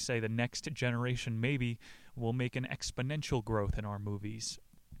 They say the next generation maybe will make an exponential growth in our movies.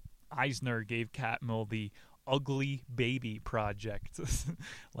 Eisner gave Catmull the ugly baby project.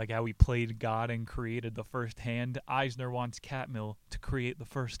 Like how he played God and created the first hand, Eisner wants Catmull to create the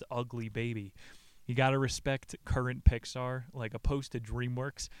first ugly baby. You gotta respect current Pixar, like opposed to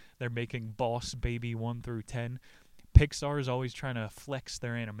DreamWorks. They're making Boss Baby 1 through 10. Pixar is always trying to flex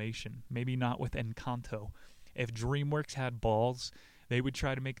their animation. Maybe not with Encanto. If DreamWorks had balls, they would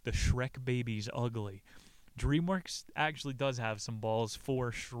try to make the Shrek babies ugly. DreamWorks actually does have some balls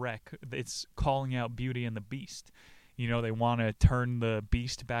for Shrek. It's calling out Beauty and the Beast. You know, they want to turn the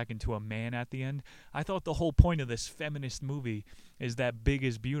beast back into a man at the end. I thought the whole point of this feminist movie is that Big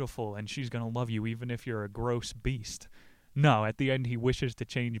is beautiful and she's going to love you even if you're a gross beast. No, at the end he wishes to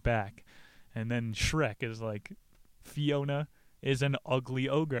change back. And then Shrek is like, Fiona is an ugly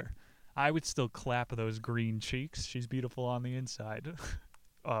ogre. I would still clap those green cheeks. She's beautiful on the inside.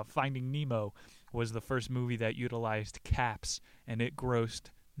 Finding Nemo was the first movie that utilized caps, and it grossed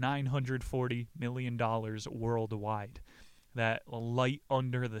 $940 million worldwide. That Light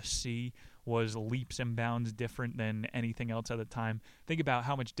Under the Sea was leaps and bounds different than anything else at the time. Think about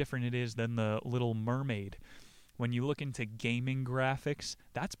how much different it is than The Little Mermaid. When you look into gaming graphics,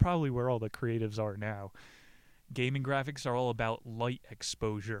 that's probably where all the creatives are now. Gaming graphics are all about light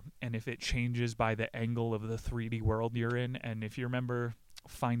exposure, and if it changes by the angle of the 3D world you're in, and if you remember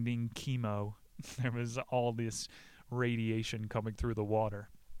Finding Nemo, there was all this radiation coming through the water.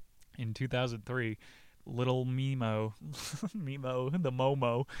 In 2003, Little Nemo, the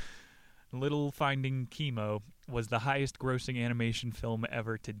Momo, Little Finding Nemo was the highest grossing animation film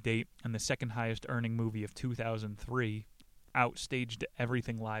ever to date and the second highest earning movie of 2003, outstaged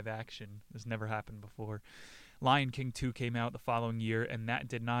everything live action. This never happened before. Lion King 2 came out the following year, and that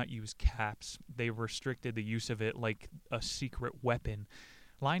did not use caps. They restricted the use of it like a secret weapon.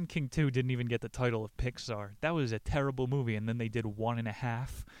 Lion King 2 didn't even get the title of Pixar. That was a terrible movie, and then they did 1.5.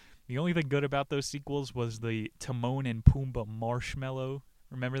 The only thing good about those sequels was the Timon and Pumbaa marshmallow.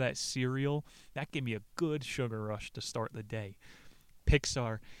 Remember that cereal? That gave me a good sugar rush to start the day.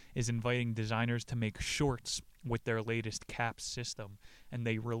 Pixar is inviting designers to make shorts with their latest caps system, and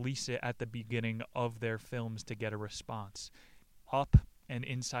they release it at the beginning of their films to get a response. Up and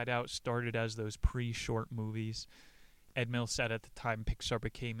Inside Out started as those pre-short movies. Ed Mills said at the time Pixar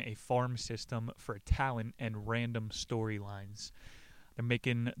became a farm system for talent and random storylines. They're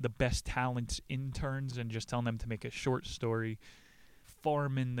making the best talents interns and just telling them to make a short story.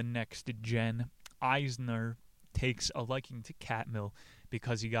 Farming the next gen. Eisner takes a liking to Catmull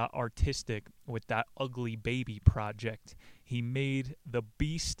because he got artistic with that ugly baby project. He made the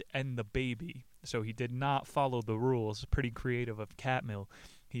beast and the baby, so he did not follow the rules. Pretty creative of Catmull.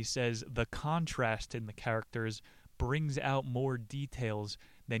 He says the contrast in the characters brings out more details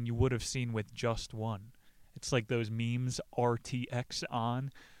than you would have seen with just one. It's like those memes, RTX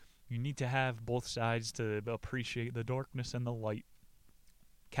on. You need to have both sides to appreciate the darkness and the light.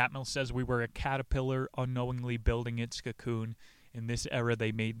 Catmull says we were a caterpillar unknowingly building its cocoon. In this era,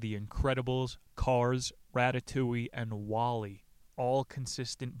 they made The Incredibles, Cars, Ratatouille, and WALL-E. All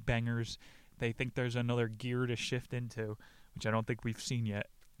consistent bangers. They think there's another gear to shift into, which I don't think we've seen yet.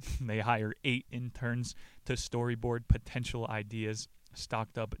 They hire 8 interns to storyboard potential ideas,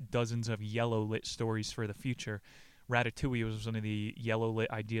 stocked up dozens of yellow-lit stories for the future. Ratatouille was one of the yellow-lit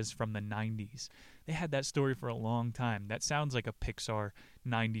ideas from the 90s. They had that story for a long time. That sounds like a Pixar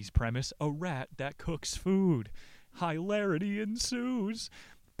 90s premise. A rat that cooks food. Hilarity ensues.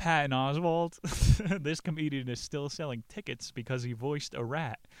 Patton Oswalt. This comedian is still selling tickets because he voiced a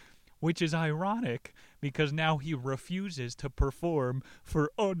rat. Which is ironic because now he refuses to perform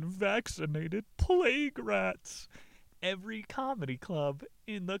for unvaccinated plague rats. Every comedy club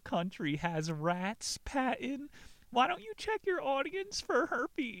in the country has rats, Patton. Why don't you check your audience for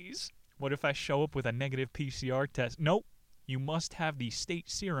herpes? What if I show up with a negative PCR test? Nope. You must have the state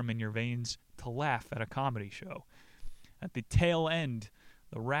serum in your veins to laugh at a comedy show. At the tail end,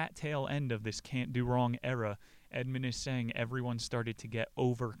 the rat tail end of this can't do wrong era, Edmund is saying everyone started to get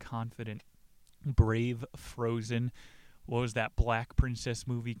overconfident. Brave, Frozen. What was that Black Princess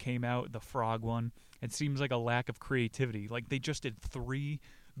movie came out? The frog one. It seems like a lack of creativity. Like they just did 3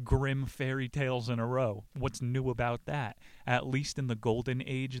 grim fairy tales in a row. What's new about that? At least in the Golden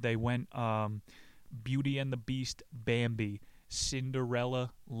Age, they went Beauty and the Beast, Bambi,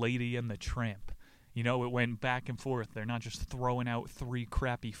 Cinderella, Lady and the Tramp. You know, it went back and forth. They're not just throwing out 3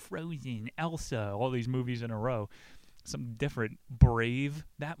 crappy Frozen, Elsa, all these movies in a row. Something different. Brave,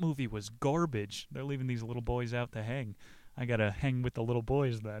 that movie was garbage. They're leaving these little boys out to hang. I gotta hang with the little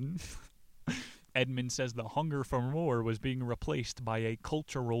boys then. Edmund says the hunger for more was being replaced by a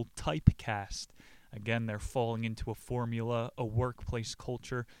cultural typecast. Again, they're falling into a formula, a workplace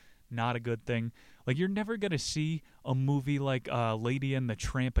culture. not a good thing. Like, you're never going to see a movie like Lady and the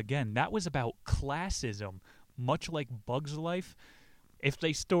Tramp again. That was about classism, much like Bug's Life. If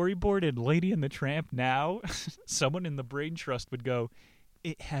they storyboarded Lady and the Tramp now, someone in the Brain Trust would go,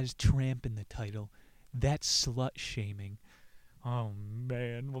 it has tramp in the title. That's slut-shaming. Oh,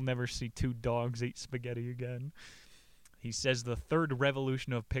 man, we'll never see two dogs eat spaghetti again. He says the third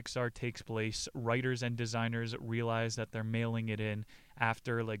revolution of Pixar takes place. Writers and designers realize that they're mailing it in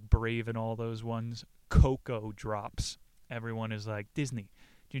after, like, Brave and all those ones. Coco drops. Everyone is like, Disney,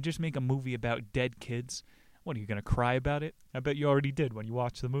 did you just make a movie about dead kids? What, are you going to cry about it? I bet you already did when you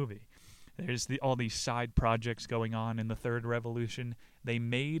watched the movie. There's all these side projects going on in the third revolution. They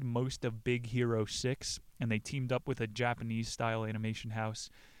made most of Big Hero 6, and they teamed up with a Japanese-style animation house.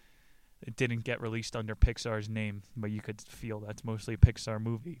 It didn't get released under Pixar's name, but you could feel that's mostly a Pixar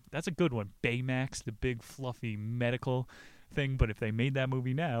movie. That's a good one. Baymax, the big fluffy medical thing, but if they made that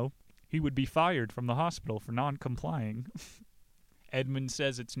movie now, he would be fired from the hospital for non-complying. Edmund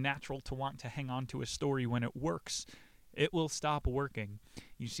says it's natural to want to hang on to a story when it works. It will stop working.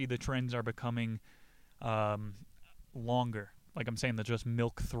 You see the trends are becoming longer. Like I'm saying, they'll just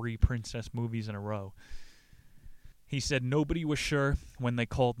milk 3 princess movies in a row. He said nobody was sure when they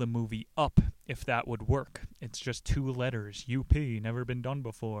called the movie Up if that would work. It's just 2 letters, UP, never been done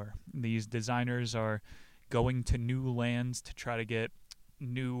before. These designers are going to new lands to try to get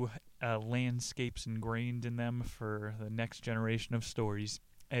new landscapes ingrained in them for the next generation of stories.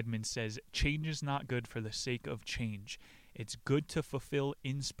 Edmund says, change is not good for the sake of change. It's good to fulfill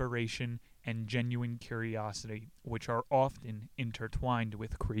inspiration and genuine curiosity, which are often intertwined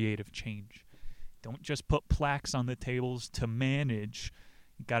with creative change. Don't just put plaques on the tables to manage.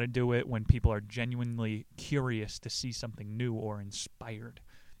 You got to do it when people are genuinely curious to see something new or inspired.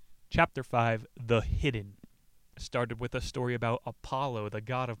 Chapter 5, The Hidden. Started with a story about Apollo, the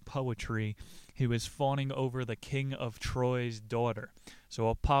god of poetry, who was fawning over the king of Troy's daughter. So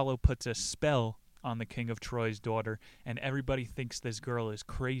Apollo puts a spell on the king of Troy's daughter, and everybody thinks this girl is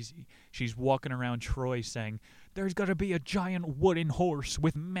crazy. She's walking around Troy saying, there's got to be a giant wooden horse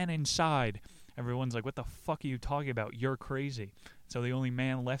with men inside. Everyone's like, what the fuck are you talking about? You're crazy. So the only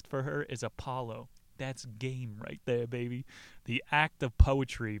man left for her is Apollo. That's game right there, baby. The act of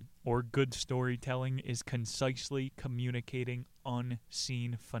poetry or good storytelling is concisely communicating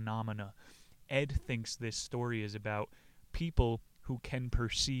unseen phenomena. Ed thinks this story is about people who can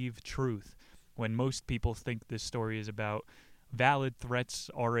perceive truth, when most people think this story is about valid threats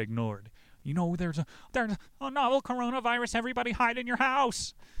are ignored. You know, there's a novel coronavirus, everybody hide in your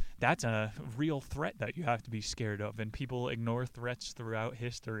house. That's a real threat that you have to be scared of, and people ignore threats throughout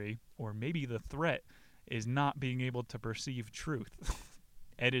history, or maybe the threat is not being able to perceive truth.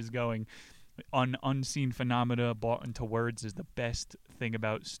 Ed is going, unseen phenomena brought into words is the best thing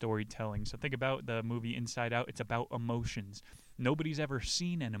about storytelling. So think about the movie Inside Out. It's about emotions. Nobody's ever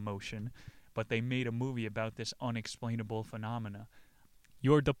seen an emotion, but they made a movie about this unexplainable phenomena.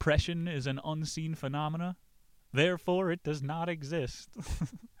 Your depression is an unseen phenomena, therefore it does not exist.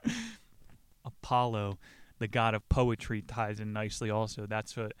 Apollo, the god of poetry, ties in nicely also.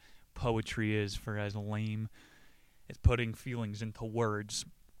 That's what poetry is, for as lame as putting feelings into words.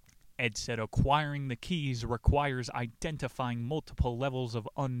 Ed said acquiring the keys requires identifying multiple levels of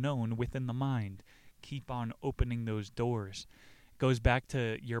unknown within the mind. Keep on opening those doors. Goes back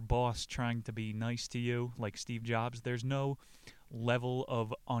to your boss trying to be nice to you, like Steve Jobs. There's no level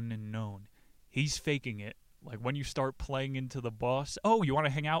of unknown. He's faking it. Like when you start playing into the boss, oh, you want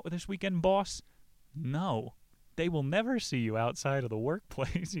to hang out with this weekend, boss? No. They will never see you outside of the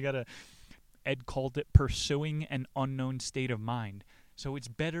workplace. Ed called it pursuing an unknown state of mind. So it's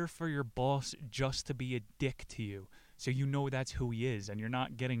better for your boss just to be a dick to you, so you know that's who he is, and you're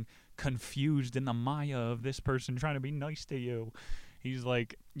not getting confused in the maya of this person trying to be nice to you. He's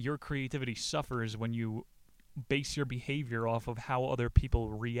like, your creativity suffers when you base your behavior off of how other people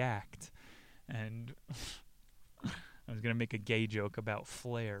react. And I was going to make a gay joke about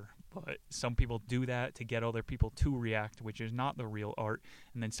flair, but some people do that to get other people to react, which is not the real art.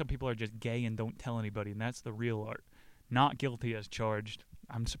 And then some people are just gay and don't tell anybody, and that's the real art. Not guilty as charged.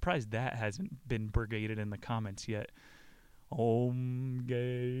 I'm surprised that hasn't been brigaded in the comments yet.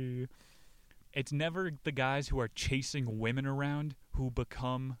 Gay. It's never the guys who are chasing women around who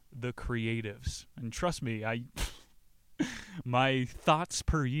become the creatives. And trust me, my thoughts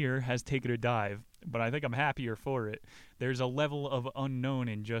per year has taken a dive, but I think I'm happier for it. There's a level of unknown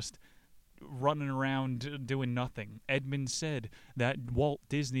in just running around doing nothing. Edmund said that Walt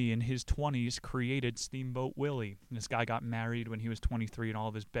Disney in his 20s created Steamboat Willie. This guy got married when he was 23, and all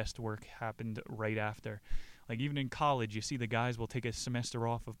of his best work happened right after. Like, even in college, you see the guys will take a semester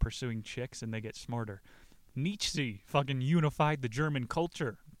off of pursuing chicks and they get smarter. Nietzsche fucking unified the German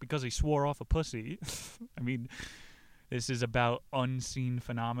culture because he swore off a pussy. I mean, this is about unseen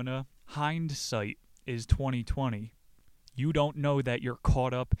phenomena. Hindsight is 2020. You don't know that you're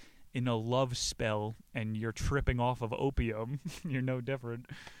caught up in a love spell and you're tripping off of opium. You're no different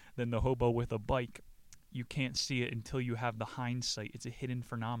than the hobo with a bike. You can't see it until you have the hindsight. It's a hidden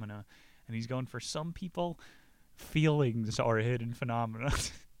phenomena. And he's going for some people, feelings are a hidden phenomena.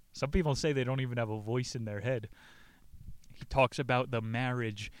 Some people say they don't even have a voice in their head. He talks about the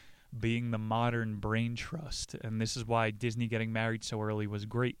marriage being the modern brain trust, and this is why Disney getting married so early was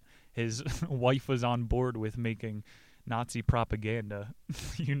great. His wife was on board with making Nazi propaganda.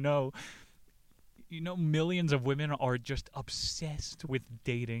 You know, millions of women are just obsessed with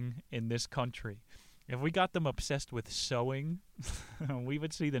dating in this country. If we got them obsessed with sewing, we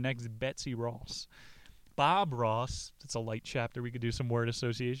would see the next Betsy Ross. Bob Ross, it's a light chapter, we could do some word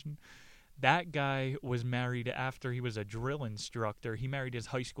association. That guy was married after he was a drill instructor. He married his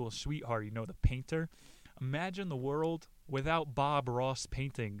high school sweetheart, the painter. Imagine the world without Bob Ross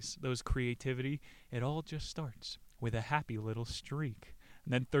paintings, those creativity. It all just starts with a happy little streak.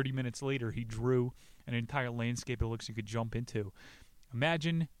 And then 30 minutes later, he drew an entire landscape it looks you could jump into.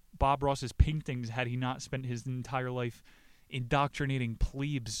 Imagine Bob Ross's paintings had he not spent his entire life indoctrinating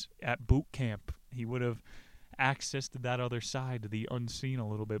plebes at boot camp. He would have accessed that other side, the unseen, a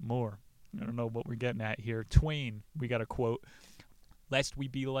little bit more. I don't know what we're getting at here. Twain, we got a quote. Lest we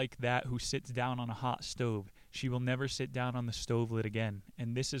be like that who sits down on a hot stove. She will never sit down on the stove lid again.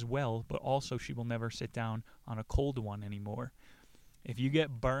 And this is well, but also she will never sit down on a cold one anymore. If you get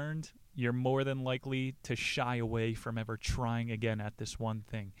burned, you're more than likely to shy away from ever trying again at this one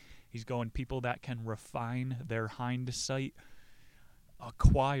thing. He's going people that can refine their hindsight,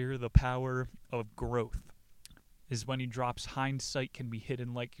 acquire the power of growth. Is when he drops hindsight can be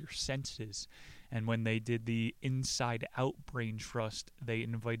hidden like your senses. And when they did the Inside Out brain trust, they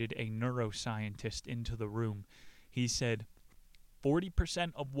invited a neuroscientist into the room. He said,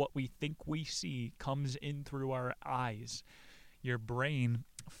 40% of what we think we see comes in through our eyes. Your brain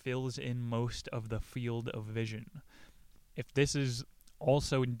fills in most of the field of vision. If this is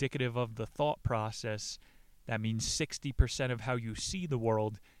also indicative of the thought process, that means 60% of how you see the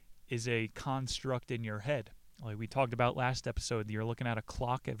world is a construct in your head. Like we talked about last episode, you're looking at a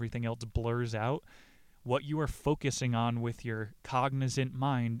clock, everything else blurs out. What you are focusing on with your cognizant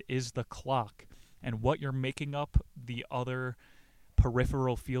mind is the clock. And what you're making up the other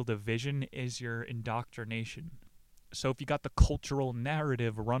peripheral field of vision is your indoctrination. So if you got the cultural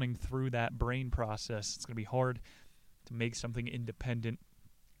narrative running through that brain process, it's going to be hard to make something independent.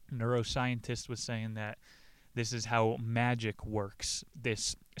 Neuroscientist was saying that this is how magic works.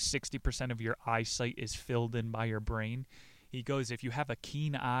 This 60% of your eyesight is filled in by your brain. He goes, if you have a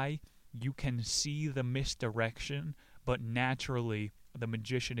keen eye, you can see the misdirection, but naturally the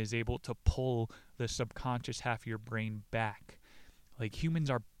magician is able to pull the subconscious half of your brain back. Like humans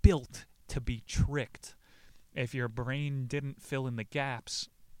are built to be tricked. If your brain didn't fill in the gaps,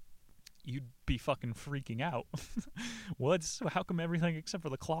 you'd be fucking freaking out. How come everything except for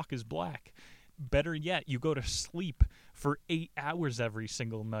the clock is black? Better yet, you go to sleep for 8 hours every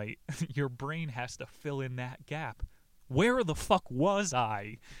single night. Your brain has to fill in that gap. Where the fuck was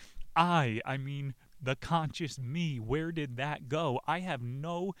I? I mean, the conscious me. Where did that go? I have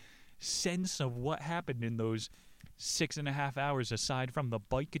no sense of what happened in those 6.5 hours aside from the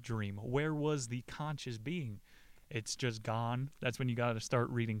bike dream. Where was the conscious being? It's just gone. That's when you got to start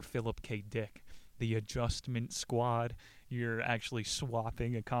reading Philip K. Dick. The Adjustment Squad. You're actually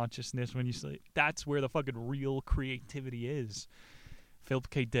swapping a consciousness when you sleep. That's where the fucking real creativity is. Philip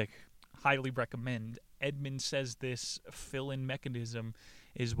K. Dick. Highly recommend. Edmund says this fill-in mechanism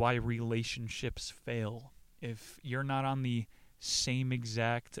is why relationships fail. If you're not on the same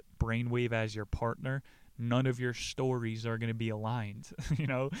exact brainwave as your partner, none of your stories are going to be aligned.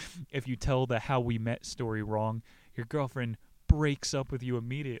 If you tell the how we met story wrong, your girlfriend breaks up with you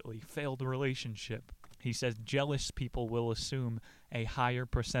immediately. Failed relationship. He says jealous people will assume a higher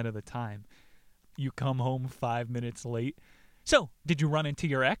percent of the time. You come home 5 minutes late. So, did you run into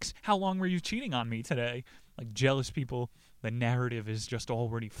your ex? How long were you cheating on me today? Like jealous people, the narrative is just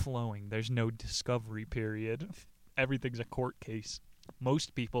already flowing. There's no discovery period. Everything's a court case.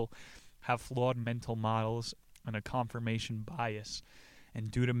 Most people have flawed mental models and a confirmation bias. And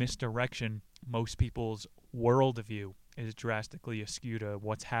due to misdirection, most people's worldview is drastically askew to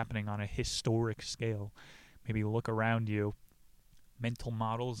what's happening on a historic scale. Maybe look around you. Mental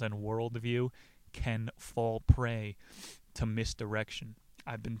models and worldview can fall prey to misdirection.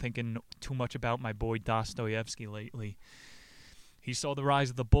 I've been thinking too much about my boy Dostoevsky lately. He saw the rise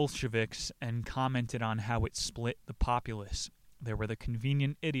of the Bolsheviks and commented on how it split the populace. There were the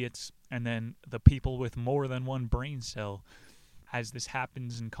convenient idiots and then the people with more than one brain cell. As this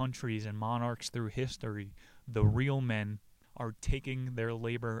happens in countries and monarchs through history, the real men are taking their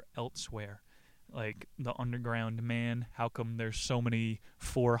labor elsewhere. Like the underground man, how come there's so many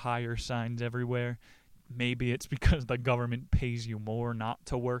for hire signs everywhere? Maybe it's because the government pays you more not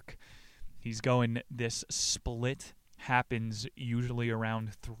to work. He's going, this split happens usually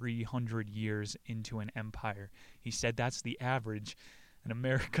around 300 years into an empire. He said that's the average, and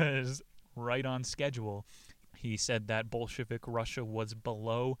America is right on schedule. He said that Bolshevik Russia was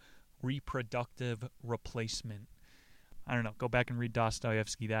below reproductive replacement. I don't know, go back and read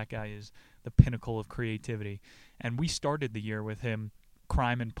Dostoevsky. That guy is the pinnacle of creativity. And we started the year with him,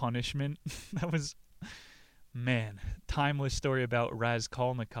 Crime and Punishment. That was, man, timeless story about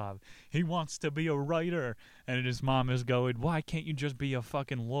Raskolnikov. He wants to be a writer. And his mom is going, why can't you just be a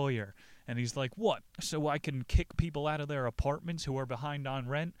fucking lawyer? And he's like, what? So I can kick people out of their apartments who are behind on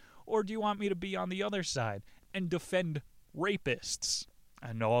rent? Or do you want me to be on the other side and defend rapists?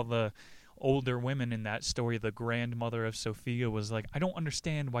 And all the older women in that story, the grandmother of Sophia was like, I don't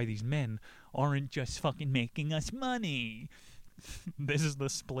understand why these men aren't just fucking making us money. This is the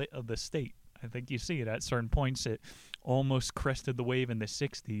split of the state. I think you see it at certain points. It almost crested the wave in the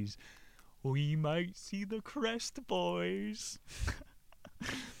 60s. We might see the crest, boys.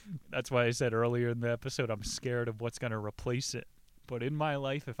 That's why I said earlier in the episode, I'm scared of what's going to replace it. But in my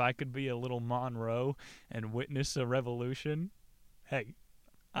life, if I could be a little Monroe and witness a revolution, hey,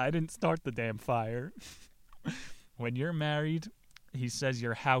 I didn't start the damn fire. When you're married, he says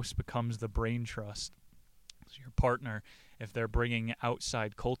your house becomes the brain trust. So your partner, if they're bringing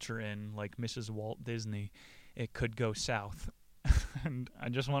outside culture in, like Mrs. Walt Disney, it could go south. And I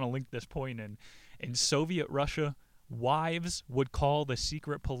just want to link this point in. In Soviet Russia, wives would call the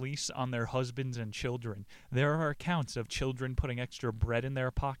secret police on their husbands and children. There are accounts of children putting extra bread in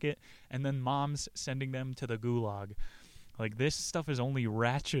their pocket and then moms sending them to the gulag. Like, this stuff is only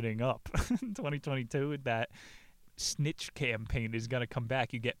ratcheting up. 2022, that snitch campaign is going to come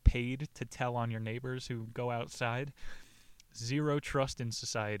back. You get paid to tell on your neighbors who go outside. Zero trust in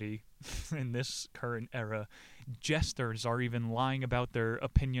society in this current era. Jesters are even lying about their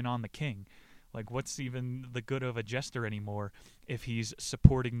opinion on the king. Like, what's even the good of a jester anymore if he's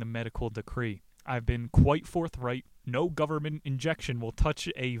supporting the medical decree? I've been quite forthright. No government injection will touch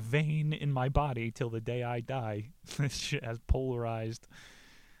a vein in my body till the day I die. This shit has polarized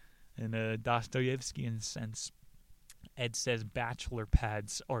in a Dostoevskian sense. Ed says bachelor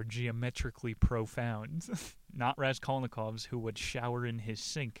pads are geometrically profound. Not Raskolnikov's, who would shower in his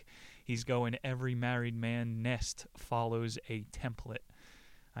sink. He's going, every married man nest follows a template.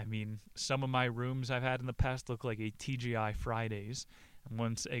 I mean, some of my rooms I've had in the past look like a TGI Fridays. And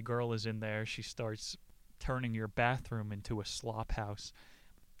once a girl is in there, she starts turning your bathroom into a slop house.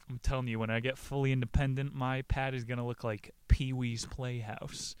 I'm telling you, when I get fully independent, my pad is going to look like Pee-wee's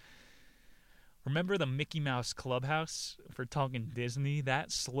Playhouse. Remember the Mickey Mouse Clubhouse? If we're talking Disney,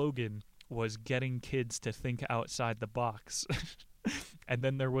 that slogan was getting kids to think outside the box. And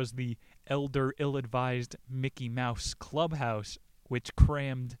then there was the elder, ill-advised Mickey Mouse Clubhouse, which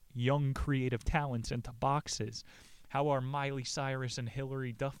crammed young creative talents into boxes. How are Miley Cyrus and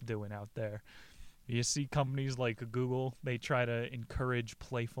Hillary Duff doing out there? You see companies like Google, they try to encourage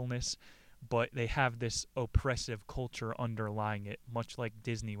playfulness, but they have this oppressive culture underlying it, much like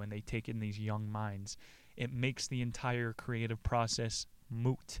Disney when they take in these young minds. It makes the entire creative process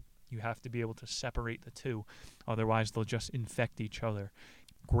moot. You have to be able to separate the two, otherwise they'll just infect each other.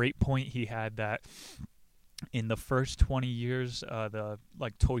 Great point he had that in the first 20 years, the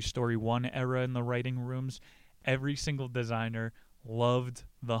like Toy Story 1 era in the writing rooms, every single designer loved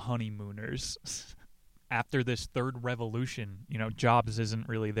the honeymooners. After this third revolution, Jobs isn't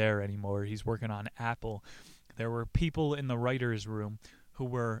really there anymore. He's working on Apple. There were people in the writer's room who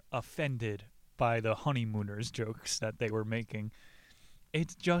were offended by the honeymooners jokes that they were making.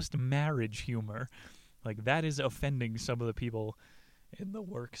 It's just marriage humor. Like, that is offending some of the people in the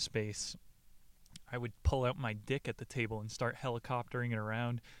workspace. I would pull out my dick at the table and start helicoptering it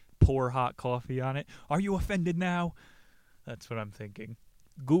around, pour hot coffee on it. Are you offended now? That's what I'm thinking.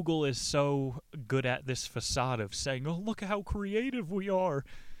 Google is so good at this facade of saying, oh, look how creative we are.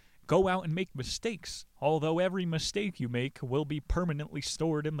 Go out and make mistakes, although every mistake you make will be permanently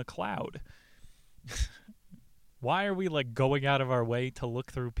stored in the cloud. Why are we going out of our way to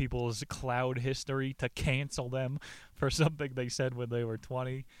look through people's cloud history to cancel them for something they said when they were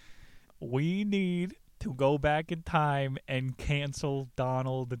 20? We need to go back in time and cancel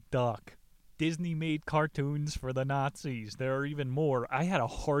Donald Duck. Disney made cartoons for the Nazis. There are even more. I had a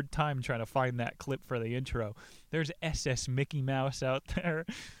hard time trying to find that clip for the intro. There's SS Mickey Mouse out there.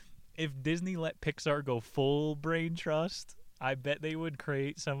 If Disney let Pixar go full brain trust, I bet they would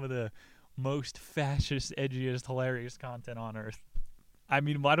create some of the most fascist, edgiest, hilarious content on Earth. I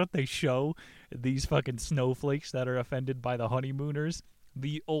mean, why don't they show these fucking snowflakes that are offended by the honeymooners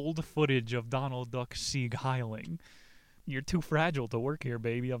the old footage of Donald Duck Sieg Heiling? You're too fragile to work here,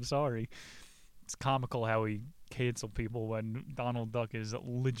 baby. I'm sorry. It's comical how we cancel people when Donald Duck is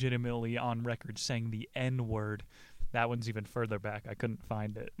legitimately on record saying the N-word. That one's even further back. I couldn't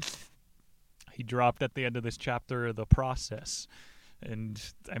find it. He dropped at the end of this chapter the process. And,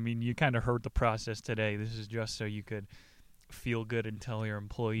 I mean, you kind of heard the process today. This is just so you could feel good and tell your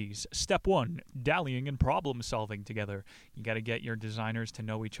employees. Step 1, dallying and problem solving together. You got to get your designers to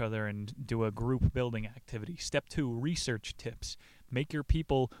know each other and do a group building activity. Step 2, research tips. Make your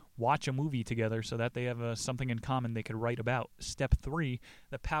people watch a movie together so that they have something in common they could write about. Step 3,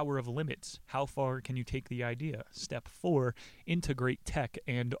 the power of limits. How far can you take the idea? Step 4, integrate tech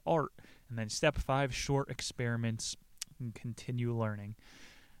and art. And then step 5, short experiments and continue learning.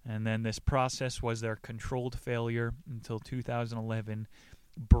 And then this process was their controlled failure until 2011.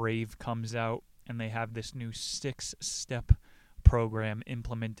 Brave comes out, and they have this new 6-step program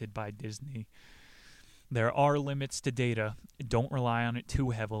implemented by Disney. There are limits to data. Don't rely on it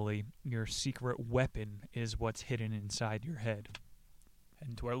too heavily. Your secret weapon is what's hidden inside your head.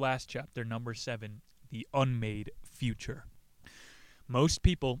 And to our last chapter, number 7, the unmade future. Most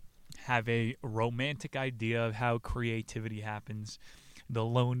people have a romantic idea of how creativity happens. The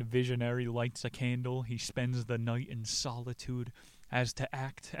lone visionary lights a candle. He spends the night in solitude as to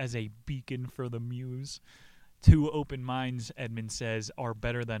act as a beacon for the muse. 2 open minds, Edmund says, are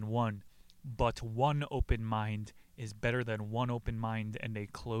better than one. But one open mind is better than one open mind and a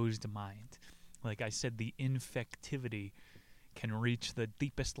closed mind. Like I said, the infectivity can reach the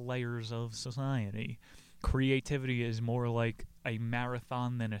deepest layers of society. Creativity is more like a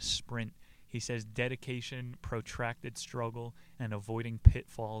marathon than a sprint. He says dedication, protracted struggle, and avoiding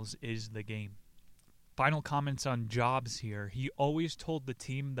pitfalls is the game. Final comments on Jobs here. He always told the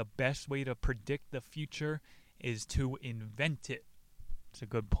team the best way to predict the future is to invent it. It's a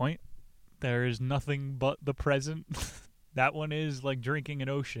good point. There is nothing but the present. That one is like drinking an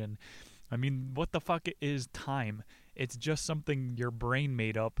ocean. I mean, what the fuck is time? It's just something your brain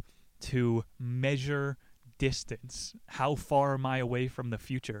made up to measure distance. How far am I away from the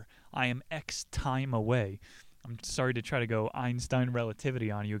future? I am X time away. I'm sorry to try to go Einstein relativity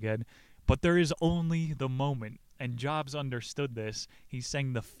on you again, but there is only the moment, and Jobs understood this. He's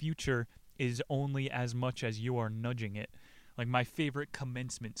saying the future is only as much as you are nudging it. Like my favorite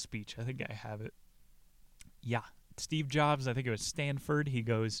commencement speech, I think I have it. Yeah, Steve Jobs, I think it was Stanford. He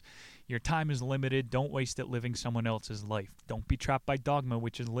goes, your time is limited. Don't waste it living someone else's life. Don't be trapped by dogma,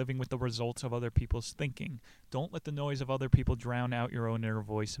 which is living with the results of other people's thinking. Don't let the noise of other people drown out your own inner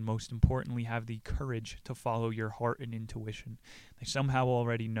voice. And most importantly, have the courage to follow your heart and intuition. They somehow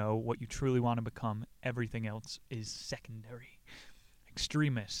already know what you truly want to become. Everything else is secondary.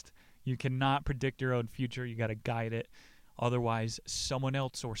 Extremist. You cannot predict your own future. You got to guide it. Otherwise, someone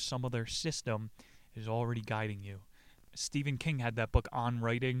else or some other system is already guiding you. Stephen King had that book On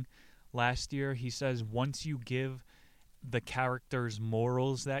Writing last year. He says once you give the characters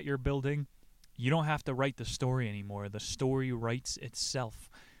morals that you're building, you don't have to write the story anymore. The story writes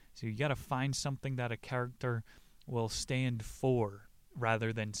itself. So you got to find something that a character will stand for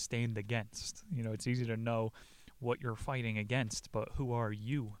rather than stand against. You know, it's easy to know what you're fighting against, but who are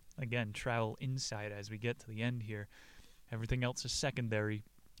you? Again, travel inside as we get to the end here. Everything else is secondary.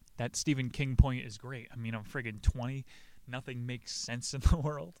 That Stephen King point is great. I mean, I'm friggin' 20. Nothing makes sense in the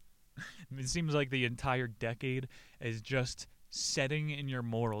world. It seems like the entire decade is just setting in your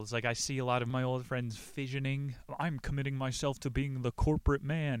morals. Like I see a lot of my old friends fissioning. I'm committing myself to being the corporate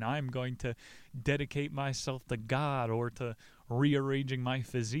man. I'm going to dedicate myself to God or to rearranging my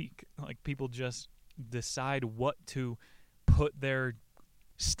physique. Like people just decide what to put their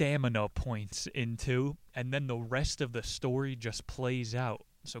stamina points into, and then the rest of the story just plays out.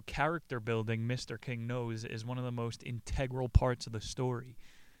 So character building, Mr. King knows, is one of the most integral parts of the story.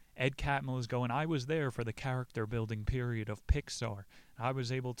 Ed Catmull is going, I was there for the character building period of Pixar. I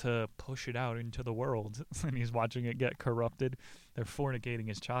was able to push it out into the world. And he's watching it get corrupted. They're fornicating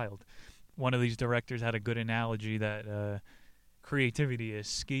his child. One of these directors had a good analogy that creativity is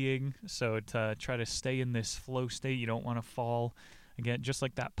skiing. So to try to stay in this flow state, you don't want to fall. Again, just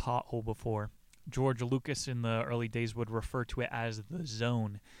like that pothole before. George Lucas in the early days would refer to it as the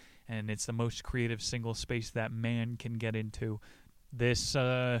zone. and it's the most creative single space that man can get into. This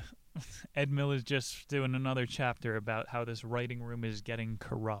Ed Mill is just doing another chapter about how this writing room is getting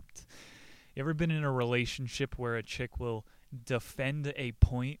corrupt. You ever been in a relationship where a chick will defend a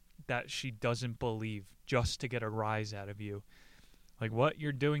point that she doesn't believe just to get a rise out of you? Like, what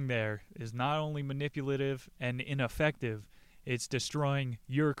you're doing there is not only manipulative and ineffective, it's destroying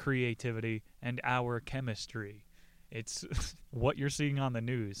your creativity and our chemistry. It's what you're seeing on the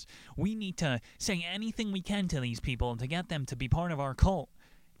news. We need to say anything we can to these people to get them to be part of our cult.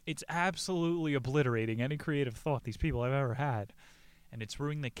 It's absolutely obliterating any creative thought these people have ever had. And it's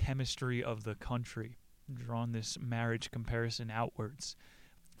ruining the chemistry of the country. Drawing this marriage comparison outwards.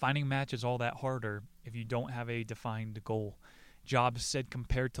 Finding a match is all that harder if you don't have a defined goal. Jobs said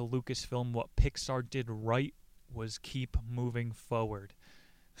compared to Lucasfilm, what Pixar did right was keep moving forward.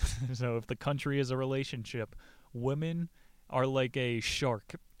 So if the country is a relationship, women are like a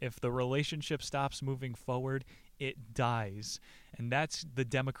shark. If the relationship stops moving forward, it dies. And that's the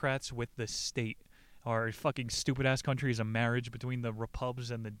Democrats with the state. Our fucking stupid-ass country is a marriage between the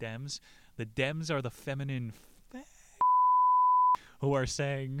Repubs and the Dems. The Dems are the feminine who are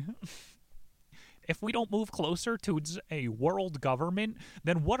saying, if we don't move closer to a world government,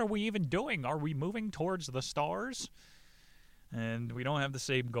 then what are we even doing? Are we moving towards the stars? And we don't have the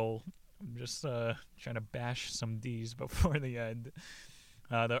same goal. I'm just trying to bash some D's before the end.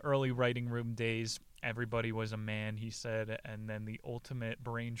 The early writing room days, everybody was a man, he said, and then the ultimate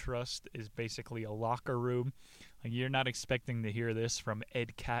brain trust is basically a locker room. Like, you're not expecting to hear this from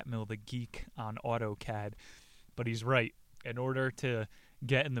Ed Catmull, the geek on AutoCAD, but he's right. In order to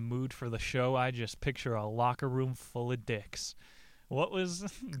get in the mood for the show, I just picture a locker room full of dicks. What was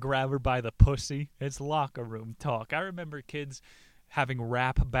grab her by the pussy? It's locker room talk. I remember kids having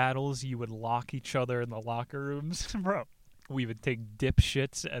rap battles. You would lock each other in the locker rooms. Bro, we would take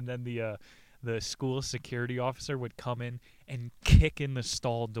dipshits, and then the school security officer would come in and kick in the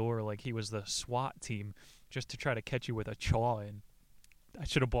stall door like he was the SWAT team just to try to catch you with a chaw in. I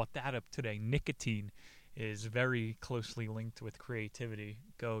should have brought that up today. Nicotine is very closely linked with creativity.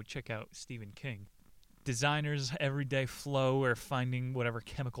 Go check out Stephen King. Designers everyday flow are finding whatever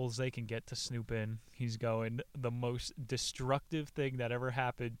chemicals they can get to snoop in. He's going, the most destructive thing that ever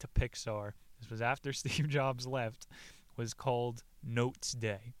happened to Pixar, this was after Steve Jobs left, was called Notes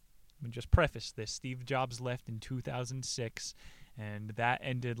Day. Let me just preface this. Steve Jobs left in 2006, and that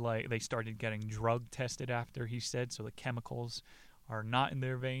ended like they started getting drug tested after he said, so the chemicals are not in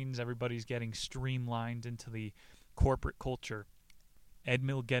their veins. Everybody's getting streamlined into the corporate culture. Ed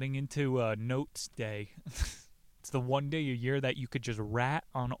Mill getting into Notes Day. It's the one day a year that you could just rat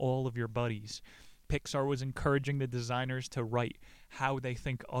on all of your buddies. Pixar was encouraging the designers to write how they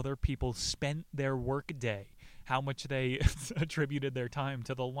think other people spent their work day, how much they attributed their time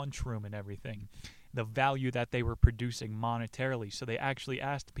to the lunchroom and everything, the value that they were producing monetarily. So they actually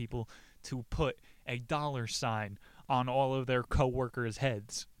asked people to put a $sign on all of their coworkers'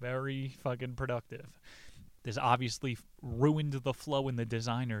 heads. Very fucking productive. This obviously ruined the flow in the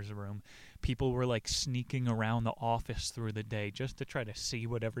designer's room. People were like sneaking around the office through the day just to try to see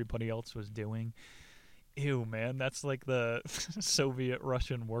what everybody else was doing. Ew, man, that's like the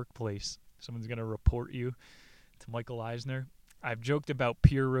Soviet-Russian workplace. Someone's going to report you to Michael Eisner. I've joked about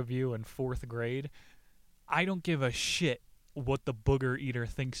peer review in 4th grade. I don't give a shit what the booger eater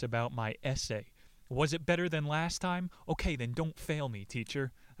thinks about my essay. Was it better than last time? Okay, then don't fail me,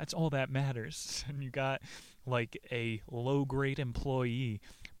 teacher. That's all that matters. And you got like a low-grade employee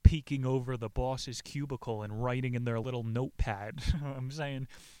peeking over the boss's cubicle and writing in their little notepad. I'm saying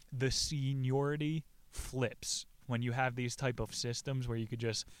the seniority flips when you have these type of systems where you could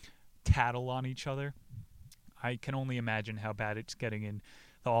just tattle on each other. I can only imagine how bad it's getting in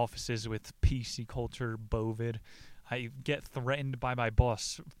the offices with PC culture, Bovid. I get threatened by my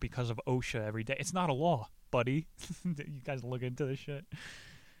boss because of OSHA every day. It's not a law, buddy. You guys look into this shit.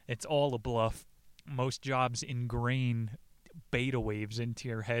 It's all a bluff. Most jobs ingrain beta waves into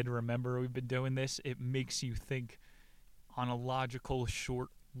your head. Remember, we've been doing this. It makes you think on a logical short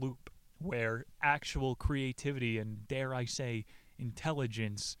loop where actual creativity and, dare I say,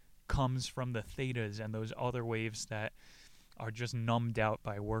 intelligence comes from the thetas and those other waves that are just numbed out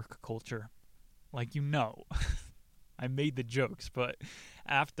by work culture. Like, you know. I made the jokes, but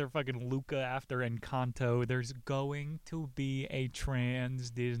after fucking Luca, after Encanto, there's going to be a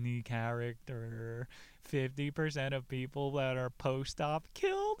trans Disney character. 50% of people that are post-op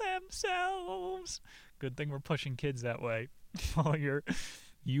kill themselves. Good thing we're pushing kids that way. While you're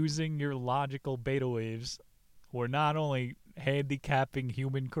using your logical beta waves, we're not only handicapping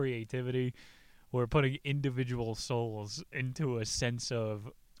human creativity, we're putting individual souls into a sense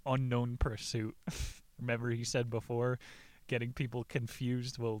of unknown pursuit. Remember he said before, getting people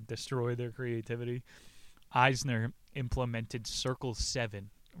confused will destroy their creativity. Eisner implemented Circle 7.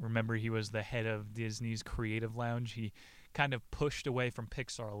 Remember, he was the head of Disney's Creative Lounge. He kind of pushed away from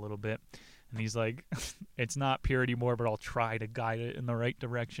Pixar a little bit. And he's like, it's not pure anymore, but I'll try to guide it in the right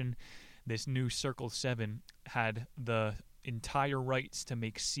direction. This new Circle 7 had the entire rights to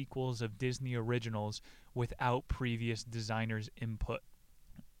make sequels of Disney originals without previous designers' input.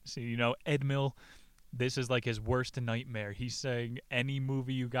 So, Ed Mill, this is like his worst nightmare. He's saying, any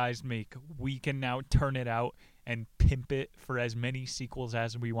movie you guys make, we can now turn it out and pimp it for as many sequels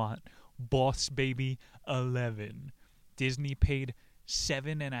as we want. Boss Baby 11. Disney paid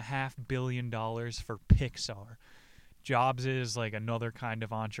 $7.5 billion for Pixar. Jobs is like another kind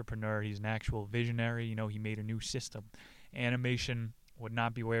of entrepreneur. He's an actual visionary. He made a new system. Animation would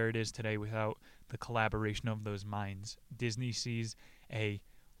not be where it is today without the collaboration of those minds. Disney sees a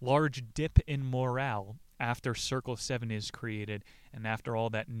large dip in morale after Circle 7 is created, and after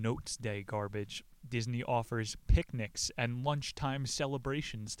all that Notes Day garbage, Disney offers picnics and lunchtime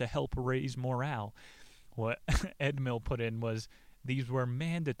celebrations to help raise morale. What Ed Mill put in was, these were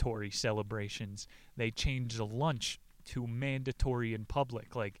mandatory celebrations. They changed the lunch to mandatory in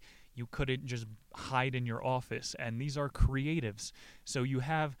public. Like, you couldn't just hide in your office. And these are creatives. So you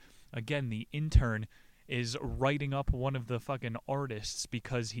have, again, the intern is writing up one of the fucking artists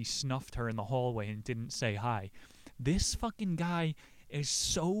because he snuffed her in the hallway and didn't say hi. This fucking guy is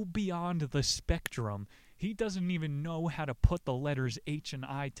so beyond the spectrum. He doesn't even know how to put the letters H and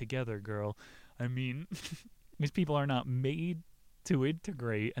I together, girl. I mean, these people are not made to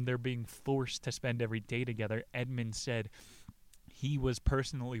integrate, and they're being forced to spend every day together. Edmund said he was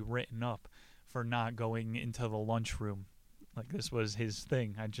personally written up for not going into the lunchroom. Like, this was his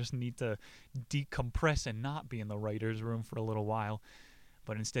thing. I just need to decompress and not be in the writer's room for a little while.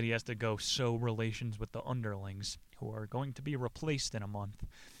 But instead he has to go sow relations with the underlings, who are going to be replaced in a month.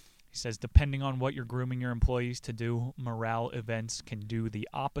 He says, depending on what you're grooming your employees to do, morale events can do the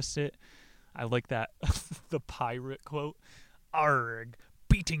opposite. I like that, the pirate quote. Arg,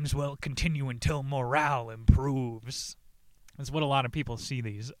 beatings will continue until morale improves. That's what a lot of people see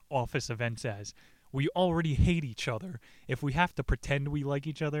these office events as. We already hate each other. If we have to pretend we like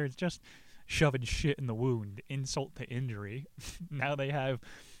each other, it's just shoving shit in the wound, insult to injury. Now they have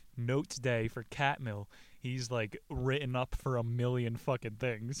Notes Day for Catmill. He's like written up for a million fucking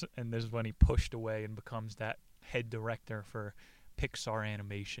things, and this is when he pushed away and becomes that head director for Pixar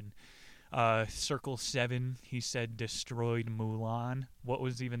Animation. Circle 7, he said, destroyed Mulan. What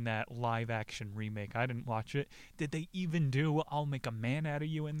was even that live-action remake? I didn't watch it. Did they even do I'll Make a Man Out of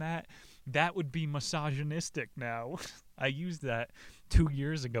You in that? That would be misogynistic now. I used that 2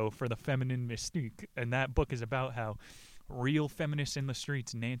 years ago for The Feminine Mystique, and that book is about how real feminists in the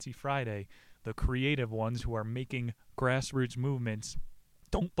streets, Nancy Friday, the creative ones who are making grassroots movements,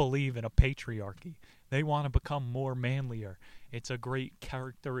 don't believe in a patriarchy. They want to become more manlier. It's a great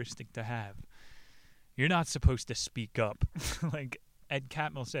characteristic to have. You're not supposed to speak up. Like Ed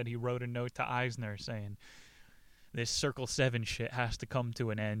Catmull said, he wrote a note to Eisner saying, this Circle 7 shit has to come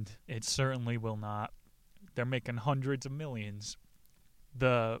to an end. It certainly will not. They're making hundreds of millions.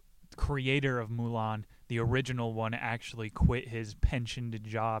 The creator of Mulan, the original one, actually quit his pensioned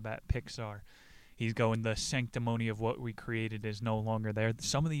job at Pixar. He's going, the sanctimony of what we created is no longer there.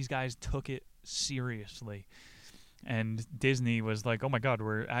 Some of these guys took it seriously. And Disney was like, oh my God,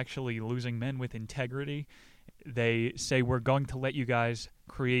 we're actually losing men with integrity. They say, we're going to let you guys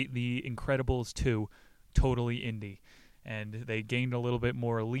create The Incredibles 2 totally indie. And they gained a little bit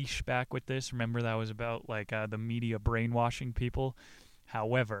more leash back with this. Remember, that was about like the media brainwashing people.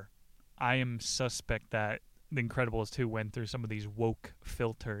 However, I am suspect that The Incredibles 2 went through some of these woke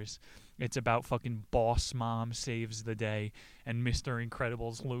filters. It's about fucking boss mom saves the day and Mr.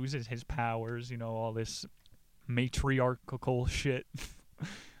 Incredibles loses his powers, all this matriarchal shit.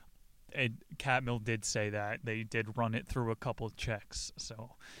 And Catmull did say that. They did run it through a couple of checks.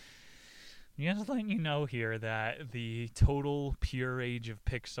 So, just letting you know here that the total pure age of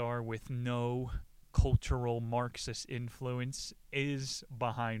Pixar with no cultural Marxist influence is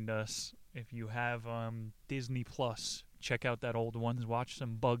behind us. If you have Disney Plus, check out that old ones. Watch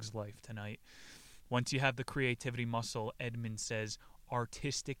some Bug's Life tonight. Once you have the creativity muscle, Edmund says,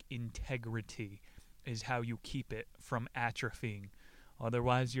 artistic integrity is how you keep it from atrophying.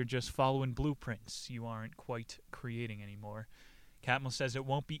 Otherwise, you're just following blueprints. You aren't quite creating anymore. Catmull says it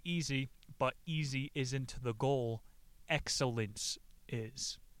won't be easy, but easy isn't the goal. Excellence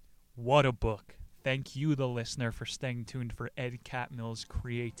is. What a book. Thank you, the listener, for staying tuned for Ed Catmull's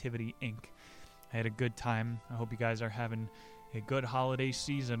Creativity Inc. I had a good time. I hope you guys are having a good holiday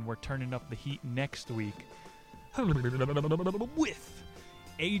season. We're turning up the heat next week with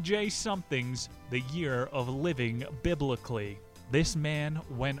AJ Something's The Year of Living Biblically. This man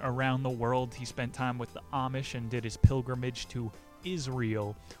went around the world. He spent time with the Amish and did his pilgrimage to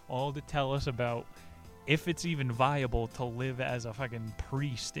Israel, all to tell us about if it's even viable to live as a fucking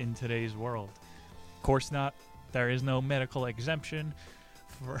priest in today's world. Of course not. There is no medical exemption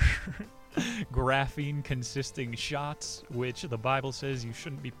for graphene consisting shots, which the Bible says you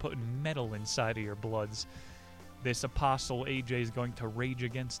shouldn't be putting metal inside of your bloods. This apostle AJ is going to rage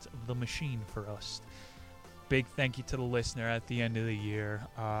against the machine for us. Big thank you to the listener at the end of the year.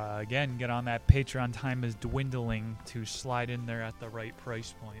 Again, get on that Patreon. Time is dwindling to slide in there at the right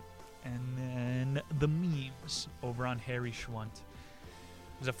price point. And then the memes over on Harry Schwunt.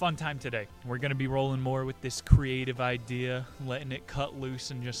 It was a fun time today. We're going to be rolling more with this creative idea, letting it cut loose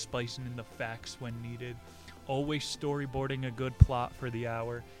and just spicing in the facts when needed. Always storyboarding a good plot for the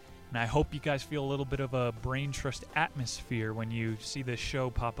hour. And I hope you guys feel a little bit of a brain trust atmosphere when you see this show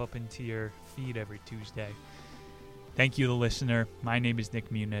pop up into your feed every Tuesday. Thank you, the listener. My name is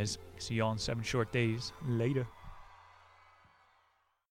Nick Muniz. See you all in 7 short days. Later.